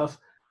 arthroscopic stuff,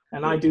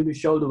 and I do the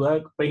shoulder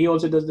work, but he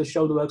also does the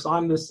shoulder work. So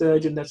I'm the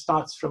surgeon that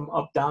starts from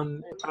up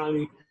down.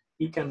 Apparently,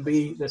 he can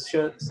be the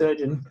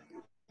surgeon.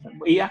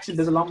 He actually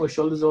does a lot more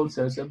shoulders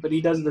also, but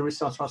he does the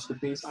wrist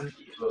arthroscopies. And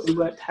we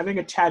were having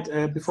a chat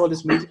before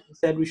this meeting. He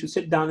said we should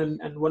sit down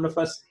and one of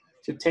us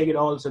should take it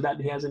all so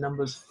that he has the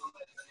numbers.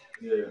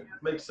 Yeah,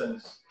 makes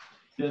sense.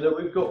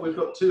 We've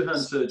got 2 hand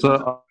surgeons.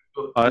 So,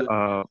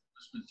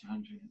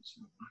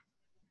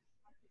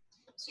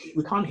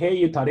 we can't hear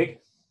you, Tariq.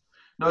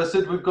 No, I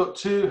said we've got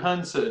 2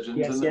 hand surgeons,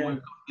 yes, and then we've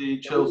got the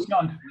Chelsea.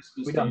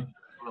 We're done.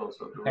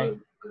 Okay.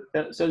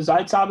 So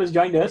Zaid Saab has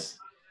joined us.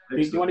 Do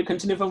you want to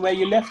continue from where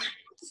you left?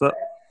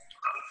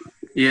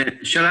 Yeah,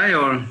 shall I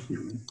or?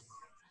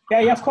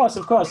 Yeah, of course,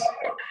 of course.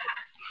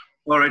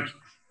 All right.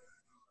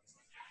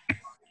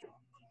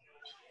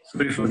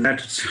 Sorry for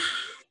that.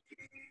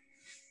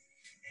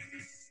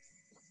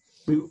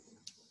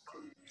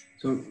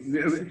 So,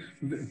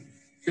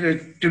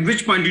 to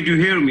which point did you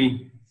hear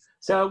me?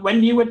 So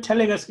when you were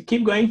telling us,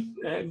 keep going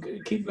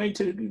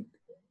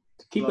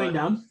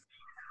down.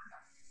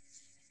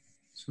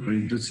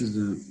 Sorry, this is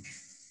the.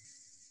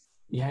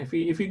 Yeah, if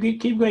you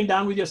keep going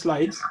down with your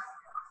slides.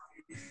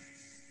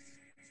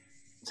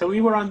 So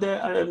we were on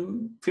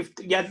the fifth.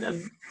 Yeah,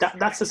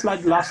 that's the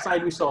slide. Last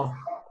slide we saw.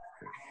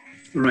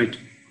 Right.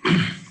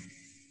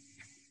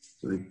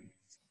 Sorry.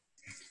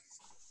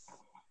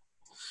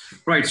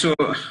 Right. So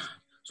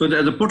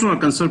the portal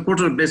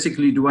portal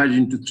basically divided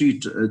into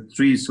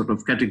three sort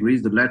of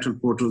categories: the lateral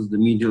portals, the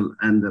medial,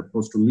 and the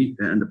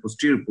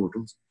posterior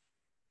portals.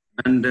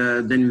 And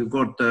then we've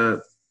got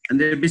and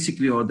they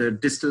basically are the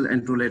distal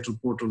anterolateral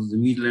portals, the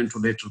medial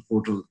anterolateral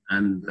portal,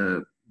 and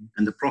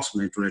the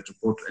proximal anterolateral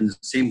portal. And the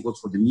same goes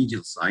for the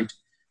medial side.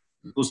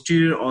 The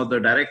posterior or the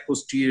direct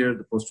posterior,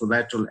 the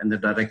posterolateral, and the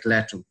direct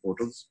lateral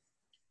portals.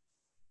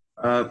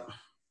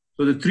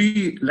 So the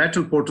three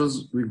lateral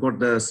portals, we've got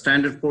the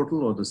standard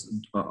portal, or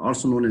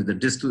also known as the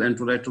distal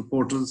anterolateral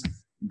portals,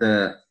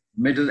 the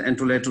middle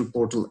anterolateral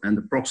portal, and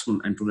the proximal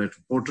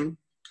anterolateral portal.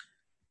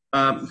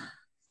 Now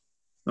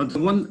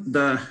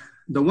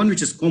the one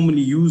which is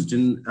commonly used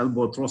in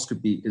elbow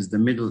arthroscopy is the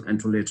middle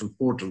anterolateral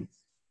portal.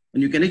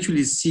 And you can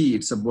actually see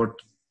it's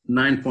about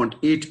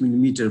 9.8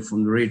 millimeter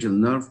from the radial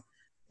nerve.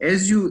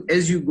 As you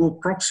go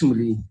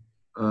proximally,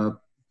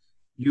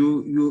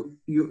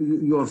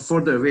 you are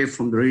further away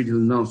from the radial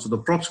nerve. So the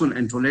proximal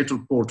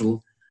anterolateral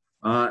portal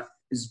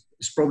is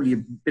probably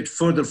a bit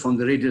further from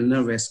the radial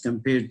nerve as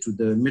compared to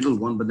the middle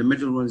one, but the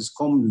middle one is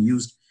commonly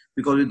used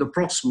because with the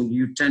proximal,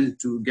 you tend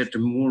to get a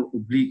more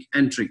oblique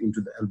entry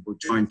into the elbow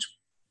joint.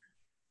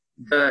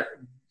 The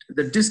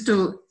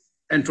distal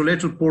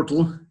anterolateral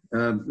portal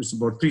is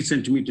about 3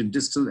 centimeter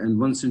distal and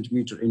 1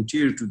 centimeter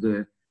anterior to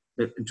the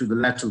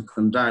lateral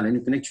condyle, and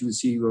you can actually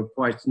see you are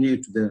quite near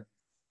to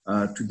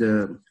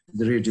the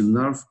radial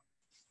nerve.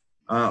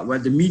 While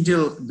the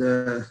middle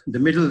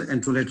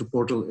anterolateral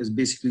portal is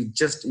basically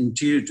just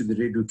interior to the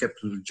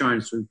radiocapitular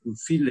joint, so you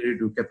feel the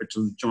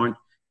radiocapitular joint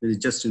that is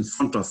just in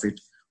front of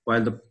it,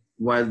 while the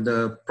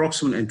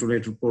proximal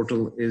anterolateral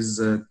portal is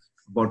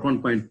about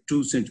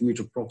 1.2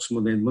 centimeter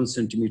proximal and 1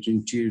 centimeter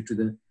interior to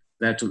the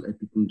lateral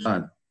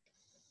epicondyle.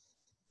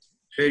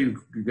 Here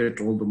you get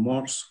all the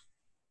marks.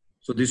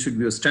 So this should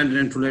be a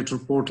standard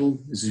anterolateral portal.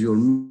 This is your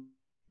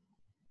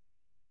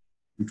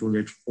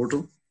anterolateral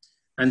portal.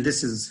 And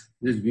this has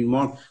been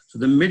marked. So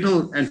the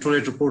middle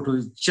anterolateral portal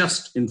is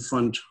just in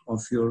front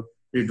of your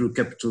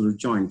radiocapitular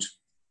joint.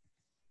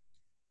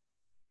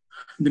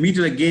 The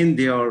medial, again,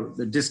 they are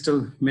the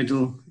distal,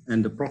 middle,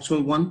 and the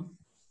proximal one.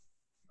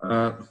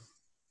 The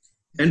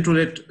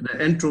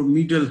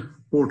enteromedial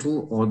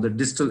portal, or the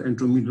distal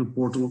enteromedial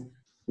portal,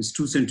 is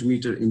 2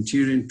 centimeter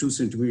interior and 2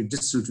 centimeter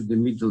distal to the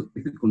medial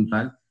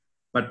epicondyle.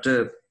 But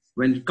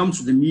when it comes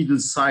to the medial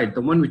side,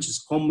 the one which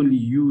is commonly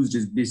used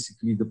is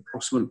basically the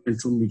proximal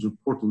enteromedial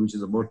portal, which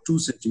is about 2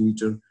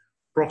 centimeter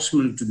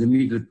proximal to the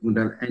medial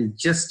epicondyle and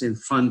just in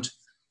front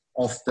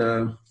of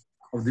the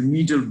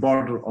medial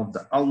border of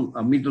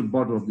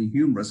the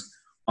humerus,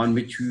 on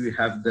which you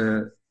have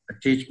the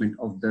attachment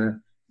of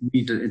the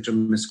medial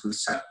intermuscular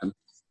septum.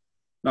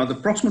 Now, the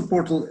proximal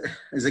portal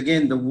is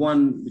again the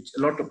one which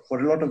for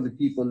a lot of the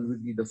people will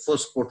be the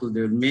first portal they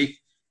will make,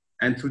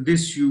 and through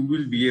this you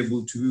will be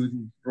able to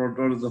draw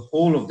the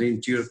whole of the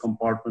interior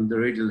compartment, the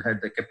radial head,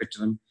 the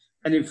capitulum,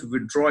 and if you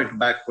withdraw it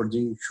backwards,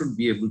 you should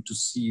be able to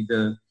see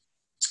the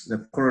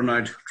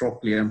coronoid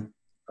trochlea.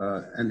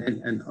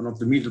 And of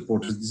the medial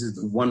portals, this is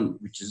the one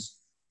which is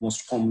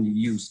most commonly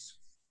used.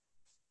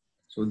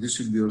 So this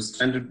will be your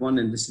standard one,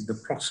 and this is the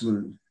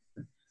proximal.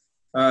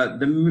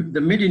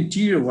 The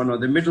mid-interior one, or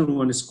the middle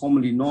one, is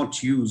commonly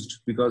not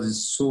used because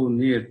it's so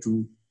near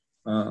to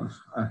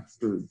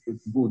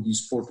both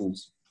these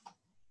portals.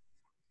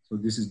 So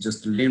this is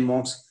just the lane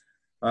marks.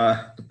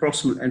 The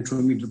proximal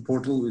enteromedial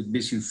portal is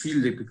basically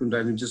feel the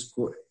epicondyle and just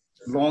go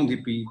along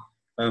the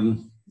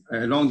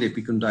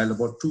epicondyle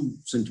about 2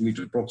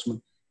 centimeter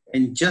proximal.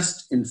 And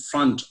just in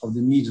front of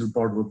the medial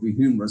border of the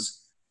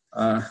humerus,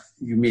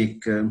 you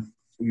make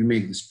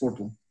this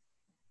portal.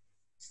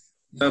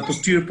 The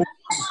posterior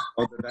portals,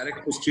 or the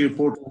direct posterior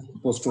portal,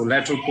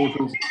 posterolateral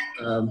portals,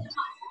 and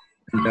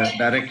the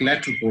direct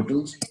lateral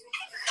portals.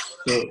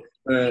 So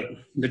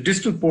the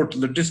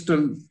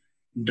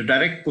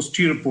direct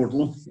posterior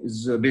portal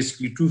is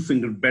basically 2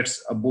 finger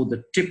breadths above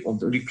the tip of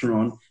the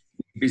olecranon.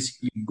 You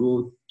basically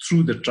go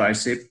through the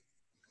tricep.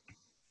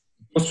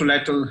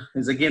 Posterolateral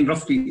is again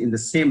roughly in the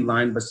same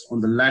line, but on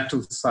the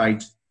lateral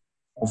side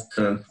of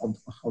the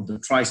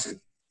tricep.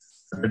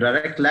 The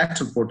direct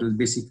lateral portal is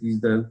basically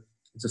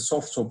it's a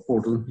soft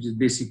portal, which is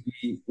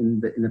basically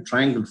in a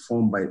triangle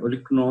formed by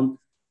olecranon,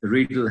 the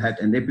radial head,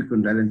 and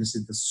epicondyle, and this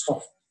is the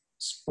soft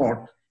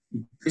spot.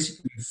 You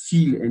basically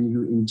feel and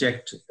you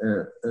inject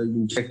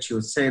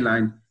your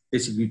saline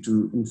basically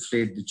to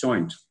inflate the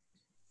joint.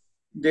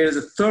 There is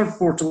a third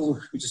portal,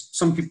 which is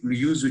some people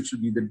use, which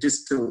will be the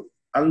distal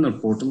ulnar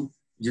portal,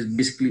 which is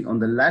basically on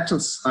the lateral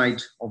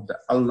side of the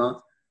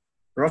ulna,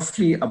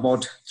 roughly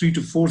about 3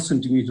 to 4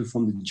 centimeters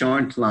from the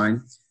joint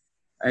line.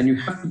 And you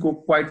have to go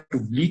quite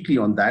obliquely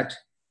on that.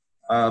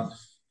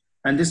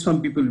 And this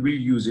one people will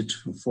use it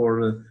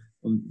for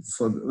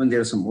when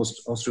there are some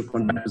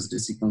osteochondritis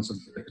dissecans of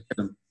the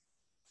epithelium.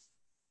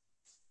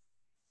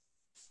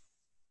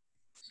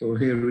 So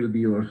here will be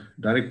your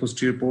direct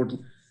posterior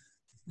portal.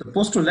 The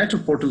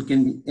posterolateral portal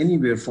can be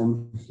anywhere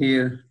from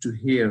here to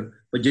here,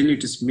 but generally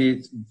it is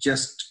made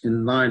just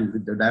in line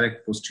with the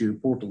direct posterior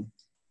portal.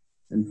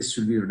 And this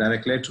will be your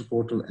direct lateral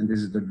portal, and this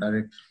is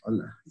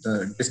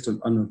the distal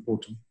ulnar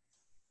portal.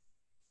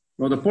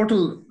 Now the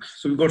portal,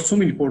 so we've got so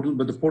many portals,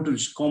 but the portal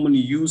which is commonly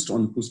used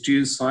on the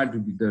posterior side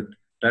will be the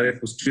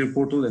direct posterior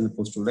portal and the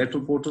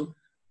posterolateral portal.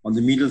 On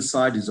the medial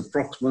side is the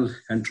proximal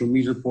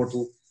anteromedial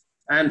portal,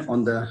 and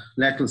on the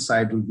lateral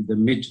side will be the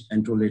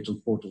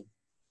mid-anterolateral portal.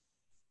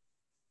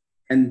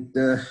 And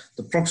the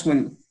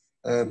proximal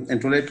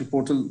anterolateral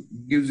portal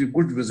gives you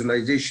good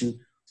visualization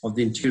of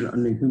the anterior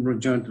ulnar-humeral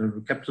joint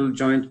or capital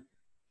joint.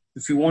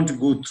 If you want to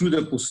go through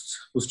the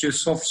posterior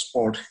soft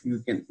spot,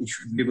 you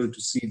should be able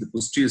to see the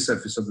posterior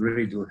surface of the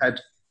radial head,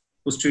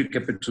 posterior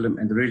capitulum,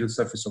 and the radial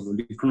surface of the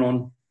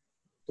olecranon.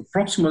 The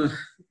proximal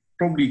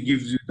probably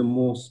gives you the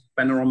most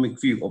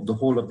panoramic view of the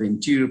whole of the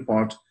interior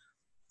part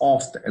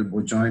of the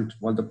elbow joint,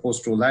 while the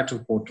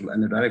posterolateral portal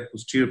and the direct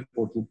posterior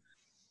portal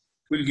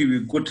will give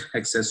you good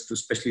access to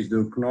especially the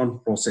olecranon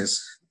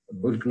process,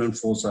 the olecranon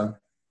fossa,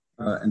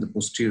 and the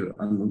posterior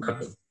ulnar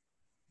gutter.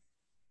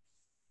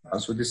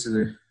 So this is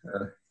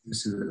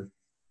a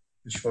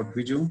short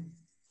video.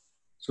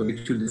 So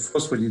actually the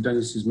first what you've done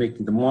is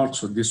making the mark.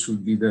 So this will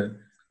be the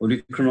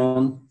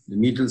olecranon, the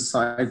medial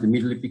side, the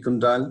medial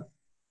epicondyle.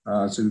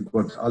 So we've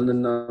got ulnar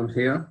nerve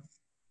here.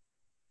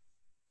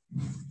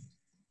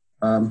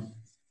 And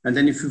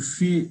then if you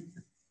feel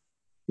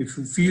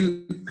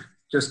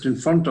just in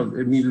front of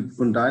the medial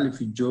epicondyle,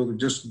 if you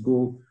just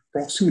go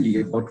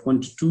approximately about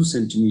 1 to 2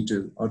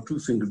 centimeters or 2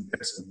 finger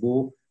breadths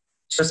above,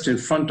 just in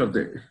front of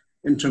the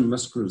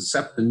intermuscular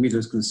septum,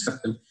 medial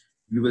septum,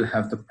 you will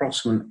have the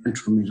proximal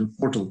anteromedial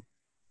portal.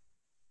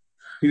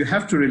 You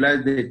have to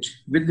realize that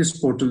with this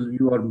portal,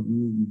 you are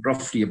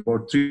roughly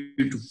about 3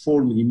 to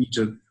 4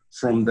 millimeters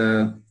from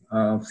the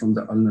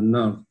ulnar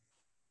nerve.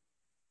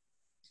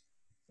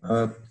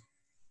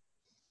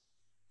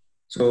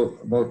 So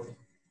about,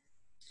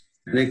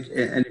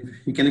 and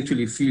you can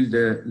actually feel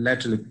the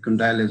lateral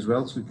epicondyle as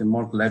well. So you can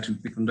mark lateral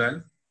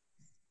epicondyle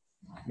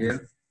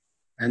here.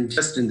 And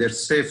just in their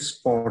safe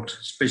spot,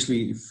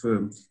 especially if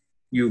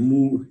you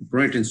move,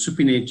 right, and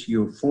supinate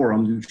your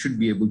forearm, you should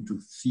be able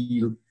to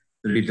feel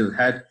the radial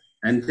head.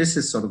 And this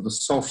is sort of the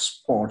soft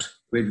spot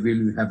where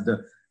you have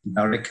the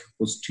direct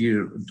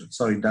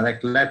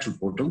lateral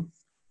portal.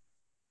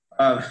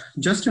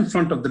 Just in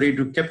front of the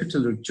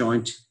radiocapitular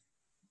joint,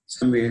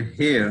 somewhere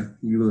here,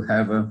 you will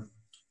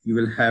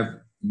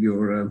have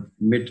your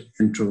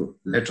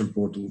mid-anterolateral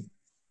portal,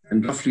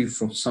 and roughly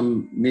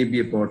from maybe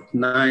about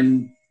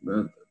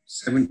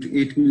 7 to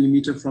 8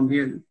 millimeters from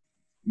here,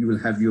 you will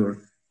have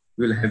your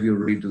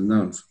radial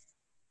nerve.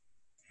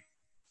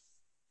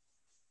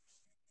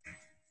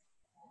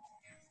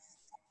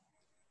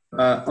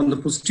 On the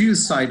posterior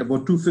side,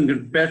 about 2 finger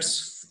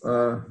breadths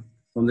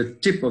from the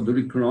tip of the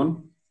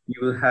olecranon, you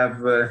will have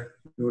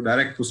your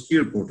direct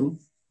posterior portal,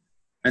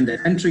 and the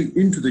entry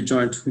into the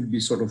joint will be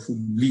sort of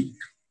oblique.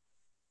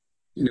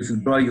 And if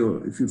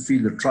you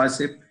feel the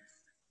tricep,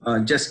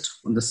 just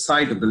on the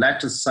side of the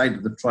lateral side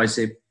of the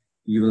tricep,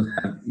 you will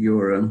have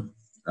your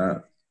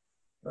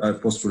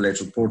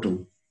posterolateral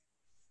portal.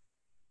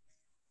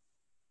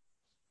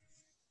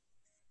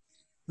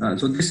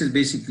 So this is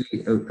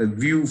basically a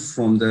view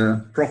from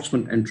the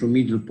proximal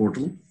anteromedial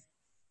portal.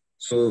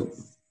 So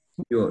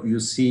you're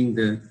seeing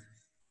the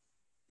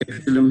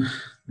epithelium,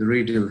 the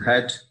radial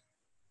head.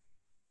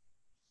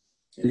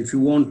 And if you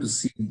want to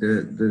see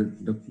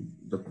the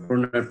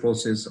coronary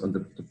process on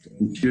the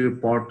interior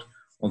part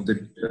of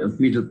the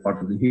middle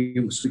part of the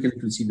humerus, so you can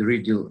actually see the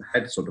radial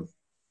head sort of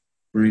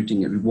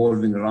rotating and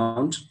revolving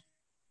around.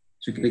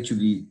 So you can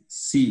actually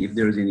see if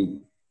there is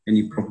any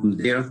problem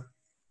there.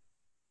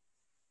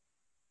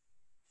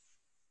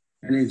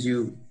 And as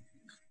you,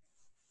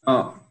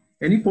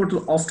 any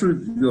portal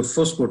after your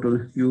first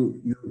portal,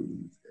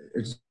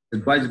 it's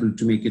advisable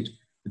to make it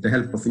with the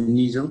help of a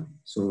needle.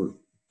 So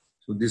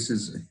this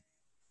is,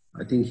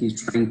 I think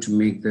he's trying to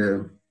make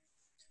the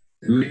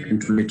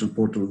mid-anterolateral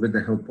portal with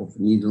the help of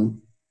a needle.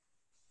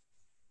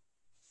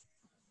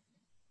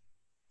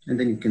 And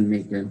then you can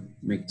make a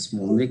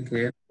small nick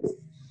here.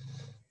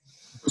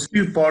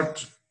 Posterior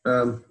part,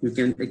 you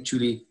can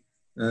actually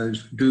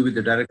do with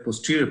the direct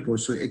posterior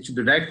approach. So actually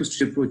the direct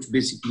posterior approach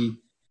basically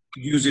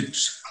use it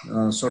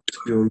sort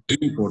of your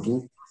main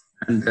portal,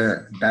 and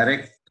the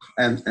direct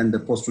and the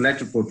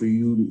posterolateral portal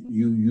you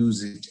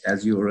use it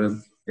as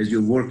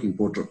your working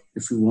portal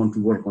if you want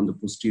to work on the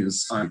posterior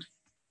side.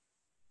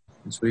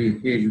 So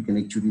here you can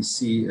actually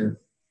see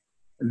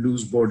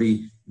loose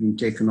body being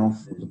taken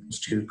off from the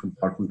posterior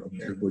compartment of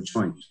the elbow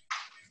joint.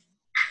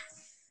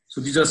 So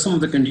these are some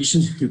of the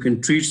conditions you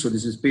can treat. So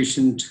this is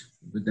patient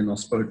with an with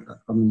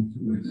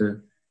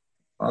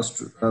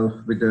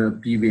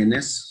the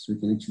PVNS. So you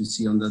can actually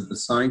see on the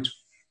side.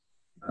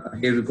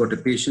 Here we've got a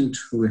patient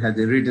who had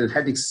a radial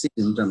head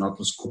excision done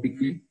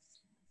arthroscopically.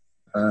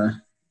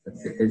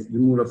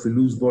 Removal of a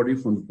loose body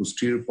from the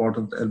posterior part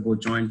of the elbow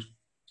joint.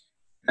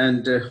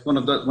 And one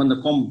of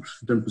the common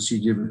done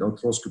procedure with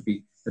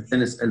arthroscopy, the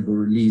tennis elbow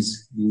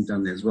release being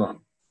done as well.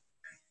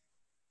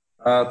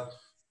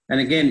 And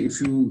again,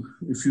 if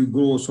you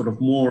go sort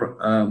of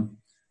more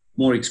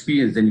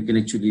experienced, then you can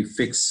actually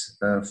fix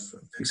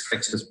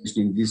fractures,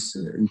 especially in this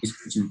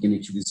picture. You can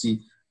actually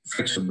see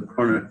fracture of the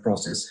coronary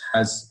process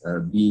has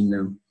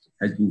been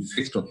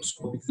fixed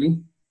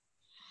arthroscopically.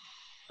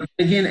 But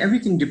again,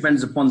 everything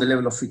depends upon the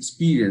level of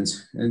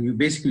experience, and you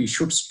basically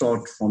should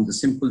start from the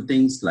simple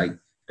things like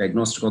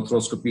diagnostic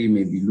arthroscopy,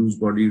 maybe loose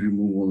body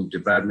removal,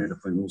 debridement of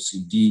an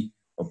OCD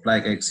or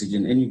plaque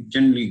excision, and you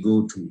generally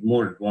go to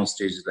more advanced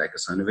stages like a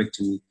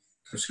synovectomy,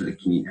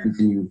 capsulectomy, and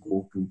then you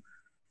go to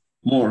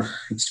more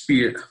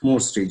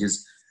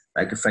stages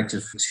like a fracture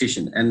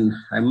fixation. And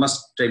I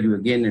must tell you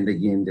again and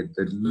again that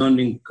the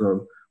learning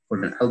curve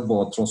for an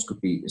elbow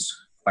arthroscopy is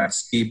quite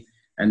steep,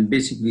 and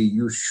basically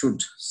you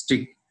should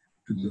stick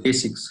to the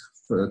basics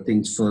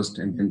things first,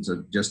 and then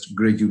just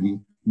gradually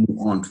move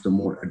on to the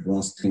more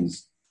advanced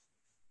things.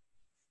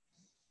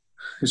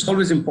 It's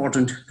always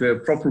important to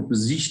have proper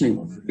positioning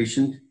of the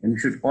patient, and you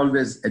should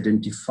always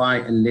identify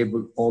and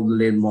label all the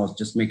landmarks.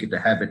 Just make it a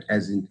habit,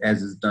 as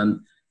is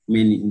done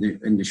mainly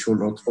in the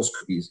shoulder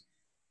arthroscopies.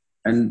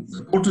 And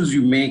the portals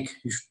you make,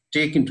 you should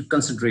take into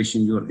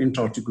consideration your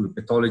intra-articular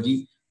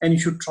pathology, and you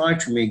should try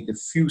to make the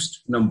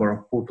fewest number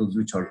of portals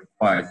which are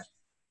required.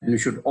 And you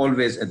should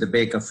always, at the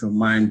back of your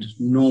mind,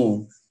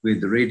 know where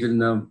the radial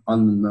nerve,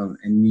 ulnar nerve,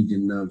 and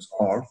median nerves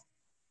are.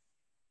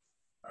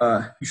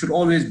 You should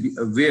always be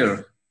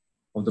aware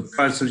of the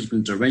prior surgical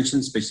intervention,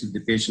 especially if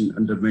the patient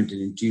underwent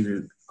an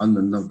anterior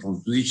ulnar nerve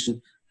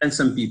transposition. And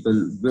some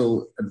people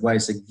will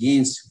advise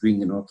against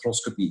doing an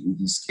arthroscopy in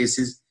these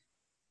cases,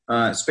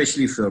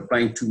 especially if you're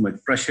applying too much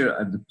pressure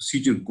and the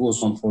procedure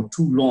goes on for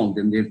too long,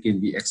 then there can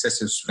be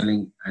excessive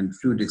swelling and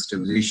fluid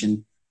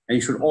extravasation. And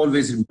you should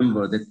always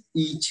remember that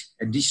each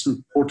additional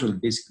portal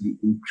basically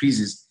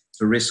increases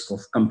the risk of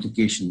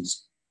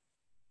complications.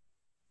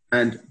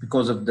 And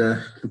because of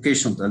the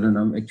location of the ulnar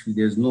nerve, actually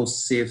there's no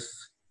safe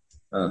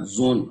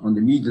zone on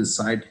the medial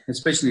side,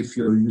 especially if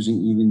you're using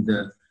even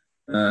the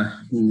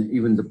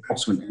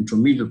proximal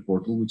intromedial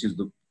portal, which is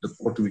the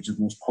portal which is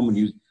most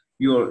commonly used.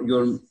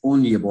 You're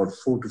only about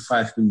 4 to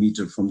 5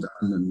 millimeters from the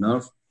ulnar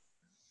nerve,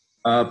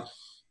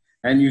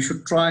 and you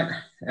should try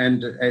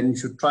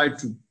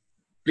to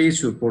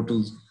place your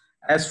portals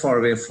as far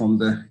away from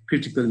the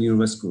critical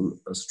neurovascular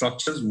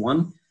structures.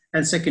 One,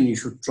 and second, you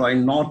should try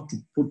not to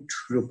put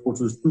your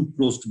portals too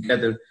close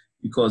together,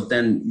 because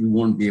then you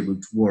won't be able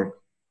to work.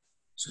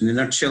 So in a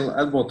nutshell,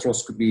 elbow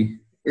arthroscopy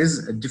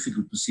is a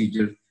difficult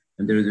procedure,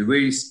 and there is a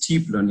very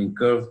steep learning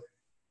curve.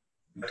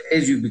 But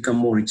as you become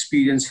more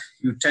experienced,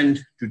 you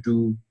tend to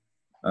do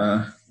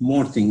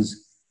more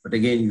things. But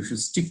again, you should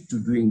stick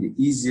to doing the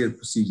easier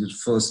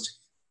procedures first,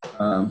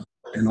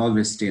 and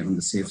always stay on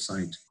the safe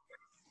side.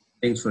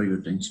 Thanks for your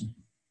attention.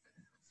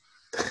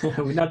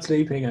 We're not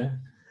sleeping, huh?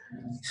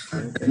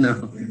 No.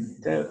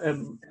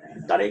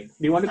 Tariq, do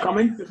you want to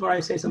comment before I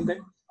say something?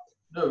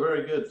 No,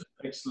 very good.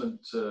 Excellent.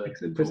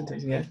 Excellent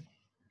presentation, yeah.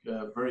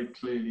 Very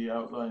clearly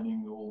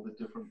outlining all the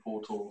different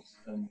portals,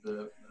 and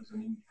as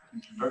an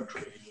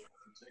introductory,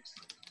 it's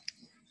excellent.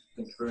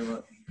 Thank you very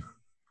much.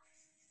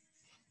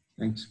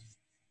 Thanks.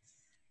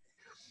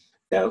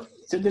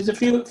 So there's a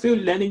few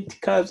learning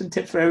curves and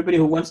tips for everybody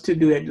who wants to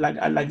do it. Like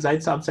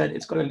Zaid Saab said,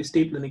 it's got a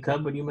steep learning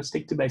curve, but you must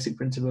stick to basic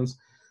principles.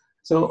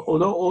 So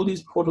although all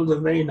these portals are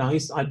very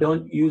nice, I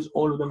don't use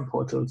all of them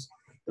portals.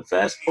 The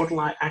first portal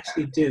I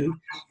actually do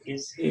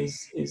is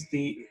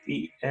the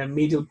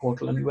medial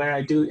portal, and where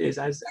I do is,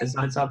 as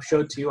Zaid Saab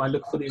showed to you, I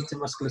look for the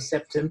intermuscular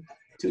septum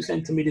 2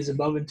 centimeters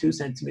above and 2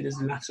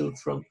 centimeters lateral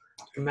from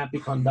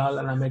epicondyle,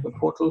 and I make a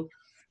portal.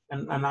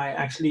 And I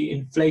actually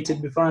inflate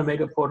it before I make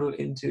a portal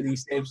into the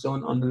safe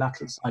zone on the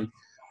lateral side.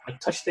 I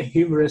touch the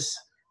humerus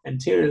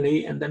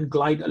anteriorly and then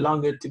glide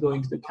along it to go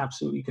into the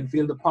capsule. You can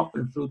feel the pop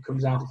and fluid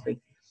comes out of it.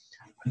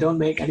 I don't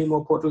make any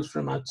more portals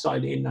from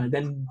outside in. I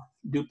then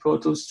do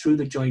portals through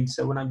the joint.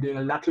 So when I'm doing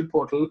a lateral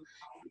portal,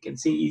 you can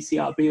see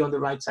ECRB on the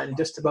right side and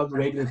just above the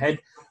radial head.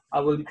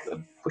 I will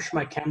push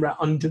my camera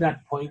onto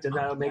that point, and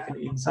I'll make an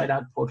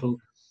inside-out portal.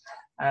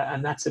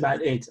 And that's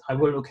about it. I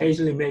will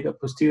occasionally make a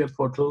posterior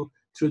portal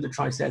through the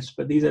triceps,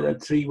 but these are the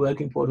 3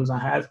 working portals I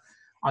have.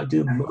 I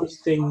do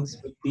most things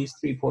with these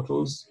 3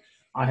 portals.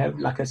 I have,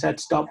 like I said,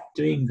 stopped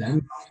doing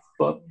them,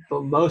 but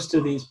for most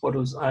of these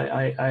portals,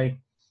 I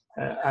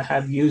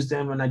have used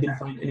them, and I didn't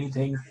find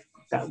anything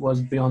that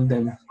was beyond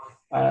them.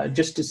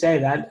 Just to say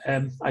that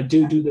I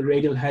do the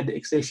radial head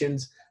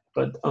excisions,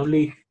 but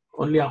only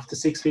after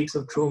 6 weeks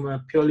of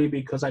trauma, purely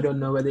because I don't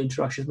know whether the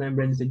interosseous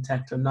membrane is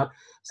intact or not.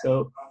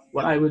 So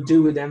what I will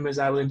do with them is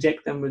I will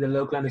inject them with a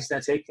local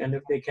anesthetic, and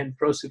if they can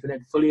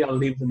prosupinate fully, I'll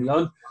leave them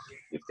alone.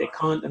 If they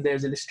can't and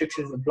there's a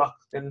restriction in the block,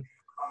 then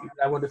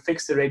I want to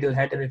fix the radial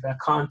head, and if I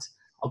can't,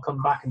 I'll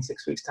come back in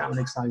 6 weeks' time and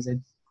excise it.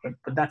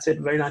 But that's it.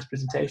 Very nice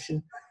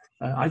presentation.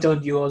 I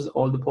don't use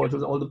all the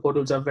portals. All the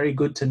portals are very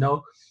good to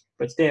know,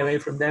 but stay away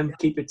from them.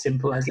 Keep it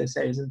simple, as they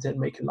say, isn't it?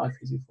 Make your life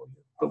easy for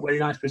you. But very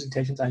nice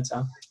presentation, Zaid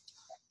Sam.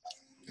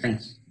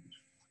 Thanks.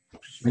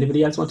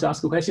 Anybody else want to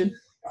ask a question?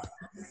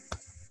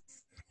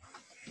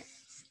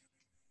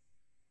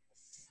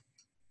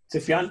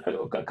 Sufyan,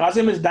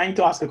 Kazim is dying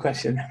to ask a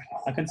question.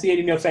 I can see it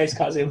in your face,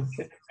 Kazim.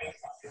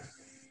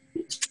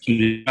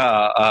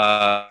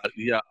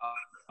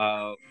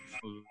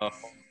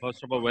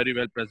 First of all, very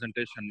well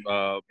presentation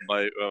by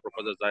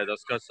Professor Zaid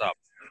Askar Saab.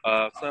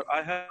 Sir,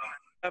 I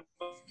have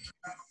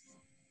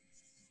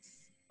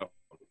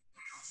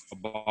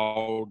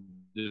about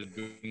this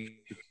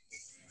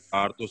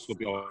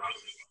arthroscopy.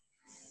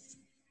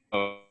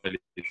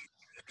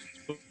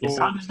 Your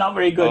sound is not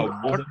very good.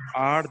 What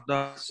are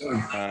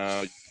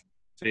the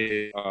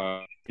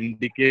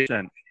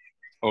indication?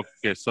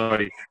 Okay,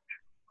 sorry.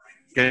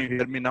 Can you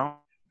hear me now?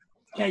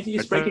 Yeah,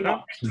 it's breaking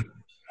up.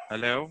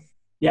 Hello?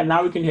 Yeah,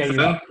 now we can hear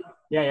you.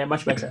 Yeah,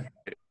 much better.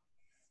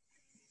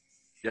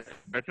 Yeah,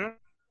 better?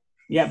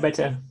 Yeah,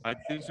 better. I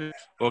think so.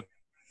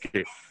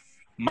 Okay.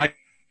 My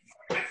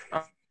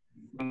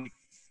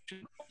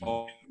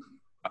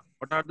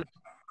what are the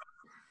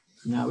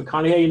No, we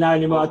can't hear you now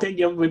anymore. I think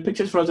your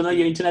picture's frozen.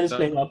 Your internet is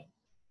playing up.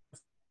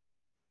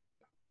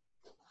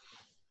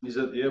 He's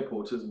at the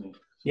airport, isn't he?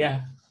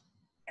 Yeah.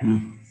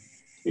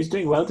 He's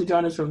doing well to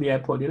join us from the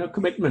airport.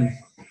 Commitment.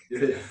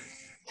 Yeah.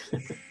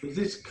 Is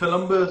this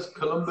Colombo,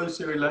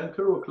 Sri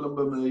Lanka or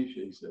Colombo,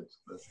 Malaysia, he says?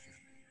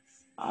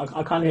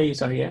 I can't hear you,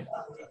 sorry, yeah?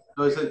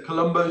 No, I said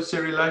Colombo,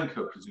 Sri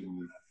Lanka,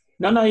 presumably.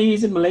 No,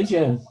 he's in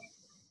Malaysia.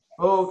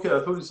 Oh, okay. I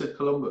thought you said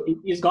Colombo.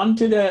 He's gone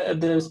to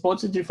the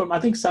sports center from, I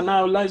think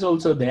Sanaullah is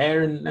also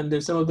there, and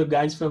there's some of the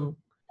guys from,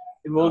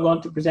 they've all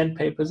gone to present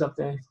papers up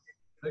there.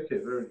 Okay,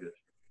 very good.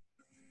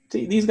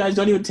 See, these guys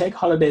don't even take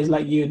holidays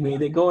like you and me.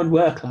 They go and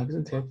work, like,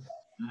 isn't it?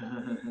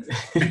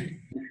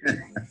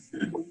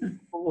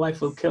 My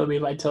wife will kill me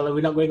if I tell her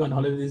we're not going on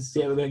holidays this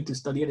year, we're going to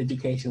study and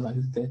education, like,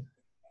 isn't it?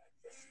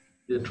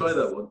 Yeah, try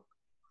that one.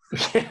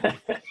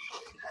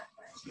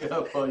 See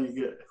how far you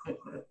get.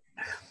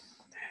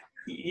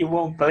 You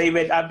won't believe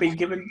it. I've been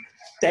given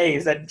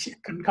days that you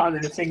can count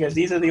on your fingers.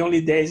 These are the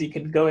only days you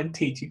can go and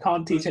teach. You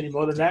can't teach any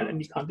more than that,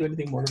 and you can't do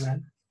anything more than that.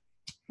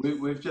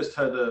 We've just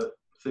had a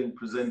thing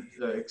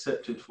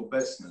accepted for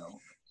best now,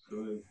 so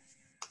we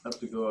have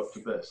to go up to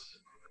best.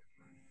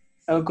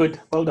 Oh, good.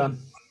 Well done.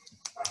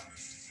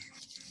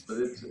 But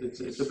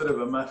it's a bit of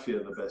a mafia,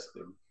 the best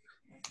thing.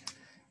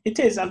 It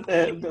is.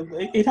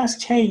 It has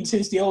changed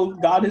since the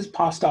old guard has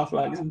passed off,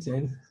 like, isn't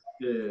it?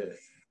 Yeah.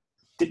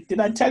 Did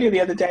I tell you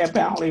the other day,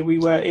 apparently we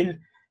were in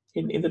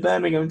the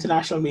Birmingham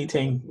International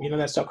meeting,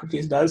 that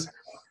Socrates does,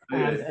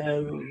 and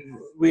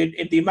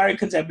the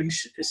Americans have been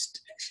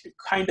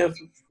kind of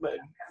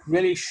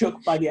really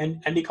shook by the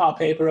Andy Carr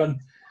paper on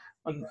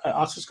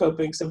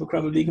arthroscopic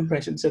subacromial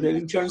decompression, so the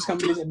insurance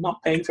companies are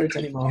not paying for it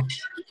anymore.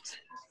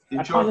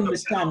 I can't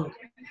understand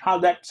how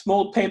that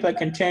small paper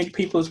can change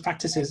people's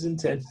practices,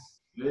 isn't it?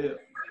 Yeah.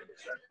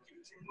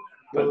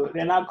 But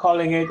they're now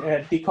calling it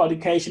a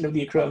decodification of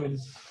the acromion.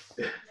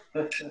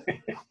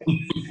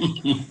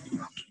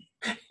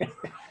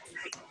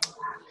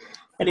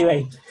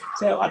 Anyway,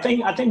 so I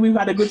think we've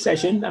had a good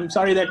session. I'm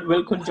sorry that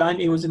Will couldn't join.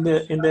 He was in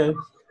the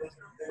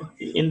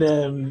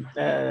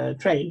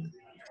train.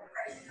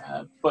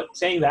 But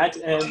saying that,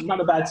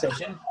 not a bad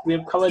session. We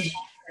have covered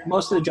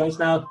most of the joints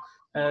now.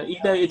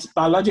 Either it's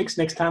biologics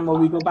next time, or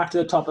we go back to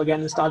the top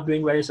again and start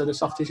doing various other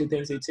soft tissue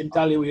things. It's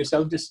entirely with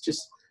yourself.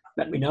 Just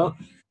let me know.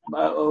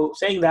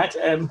 Saying that,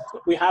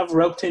 we have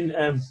roped in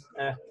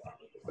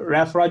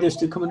Ralph Rogers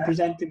to come and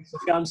present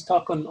Sufyan's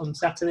talk on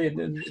Saturday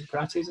in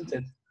Karachi, isn't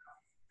it?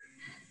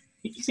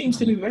 He seems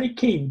to be very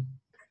keen.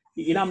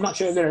 I'm not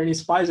sure if there are any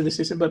spies in the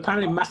system, but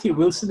apparently Matthew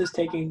Wilson is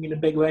taking in a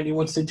big way, and he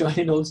wants to join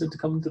in also to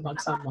come to the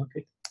Pakistan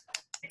market.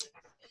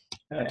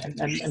 And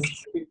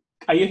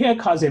are you here,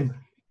 Kazim?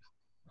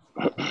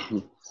 Are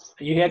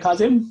you here,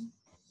 Kazim?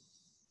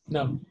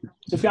 No.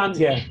 Sufyan's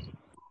here.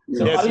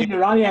 So Yes, Ali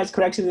Nurani has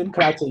corrections in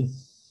Karachi.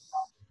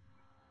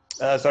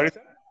 Sorry,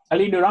 sir?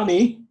 Ali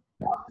Nurani,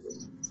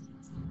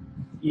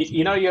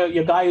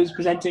 your guy who's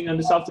presenting on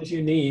the soft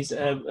tissue knees,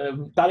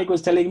 Tariq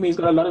was telling me he's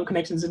got a lot of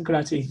connections in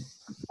Karachi.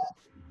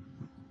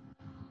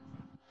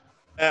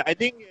 I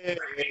think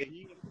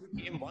he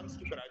came once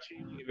to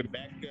Karachi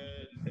back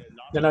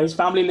last. No, his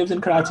family lives in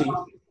Karachi.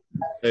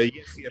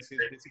 Yes, he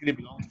basically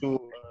belongs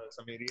to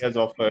some areas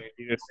of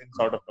interior Sindh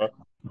sort of a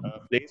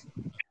place.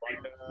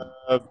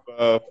 But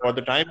for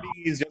the time being,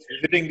 he's just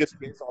visiting this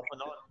place off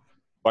and on.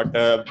 But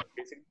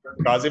basically,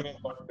 Kazim has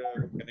got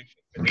connection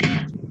with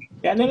him.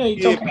 Yeah, no,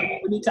 it's okay.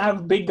 We need to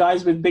have big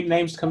guys with big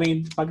names coming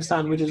into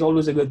Pakistan, which is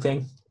always a good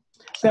thing.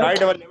 So,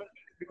 Tried our level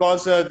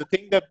because the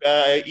thing that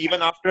even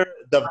after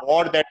the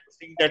war that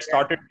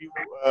started few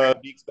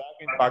weeks back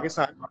in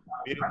Pakistan,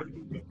 we're able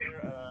to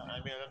gather,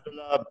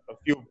 Alhamdulillah, a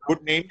few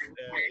good names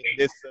in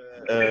this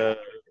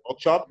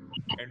workshop,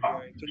 and we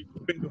are actually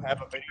hoping to have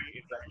a very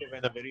interactive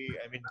and a very,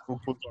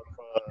 fruitful sort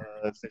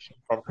of session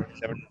from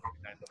 27th to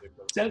 29th of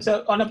April. So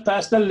on a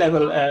personal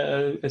level,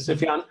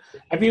 Sufyan,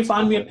 have you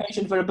found me a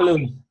patient for a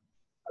balloon?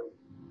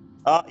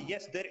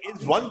 Yes, there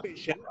is one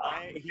patient.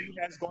 He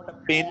has got a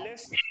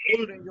painless,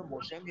 full range of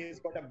motion. He's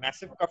got a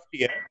massive cuff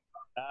tear.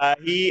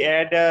 He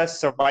had a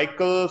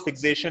cervical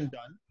fixation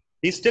done.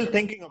 He's still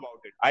thinking about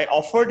it. I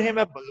offered him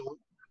a balloon,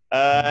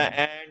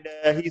 and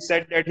he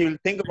said that he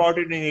will think about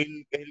it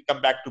and he'll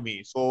come back to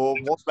me. So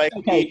most likely.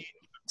 Okay.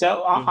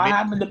 So I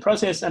am in the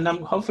process, and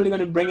I'm hopefully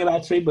going to bring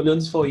about 3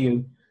 balloons for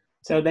you.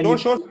 So then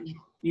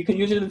you can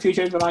use it in the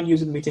future if you want to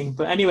use it in the meeting.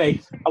 But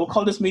anyway, I will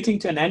call this meeting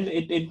to an end.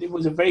 It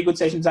was a very good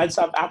session. Zaid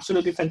Saab,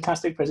 absolutely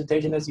fantastic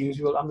presentation as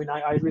usual. I mean,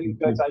 I really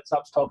enjoyed Zaid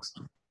Saab's talks.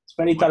 It's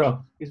very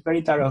thorough. It's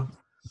very thorough.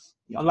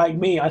 Unlike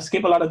me, I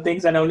skip a lot of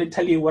things and I only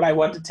tell you what I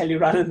want to tell you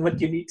rather than what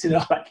you need to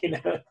know.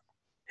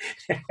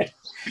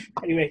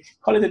 Anyway,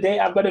 call it a day.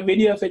 I've got a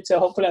video of it, so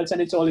hopefully I'll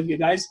send it to all of you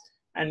guys.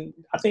 And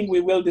I think we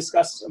will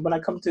discuss, when I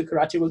come to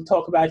Karachi, we'll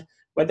talk about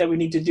whether we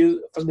need to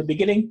do from the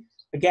beginning,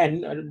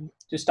 again,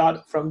 to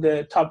start from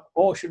the top,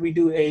 or should we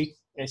do the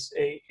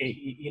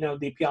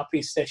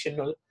PRP session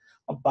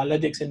of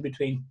biologics in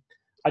between.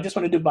 I just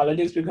want to do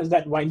biologics because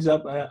that winds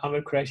up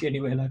Amir Qureshi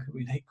anyway,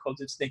 he calls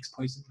it snake's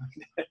poison.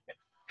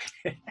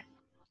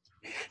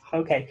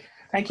 Okay,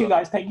 thank you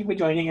guys. Thank you for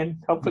joining,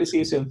 and hopefully see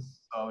you soon.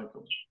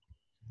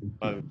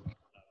 Bye.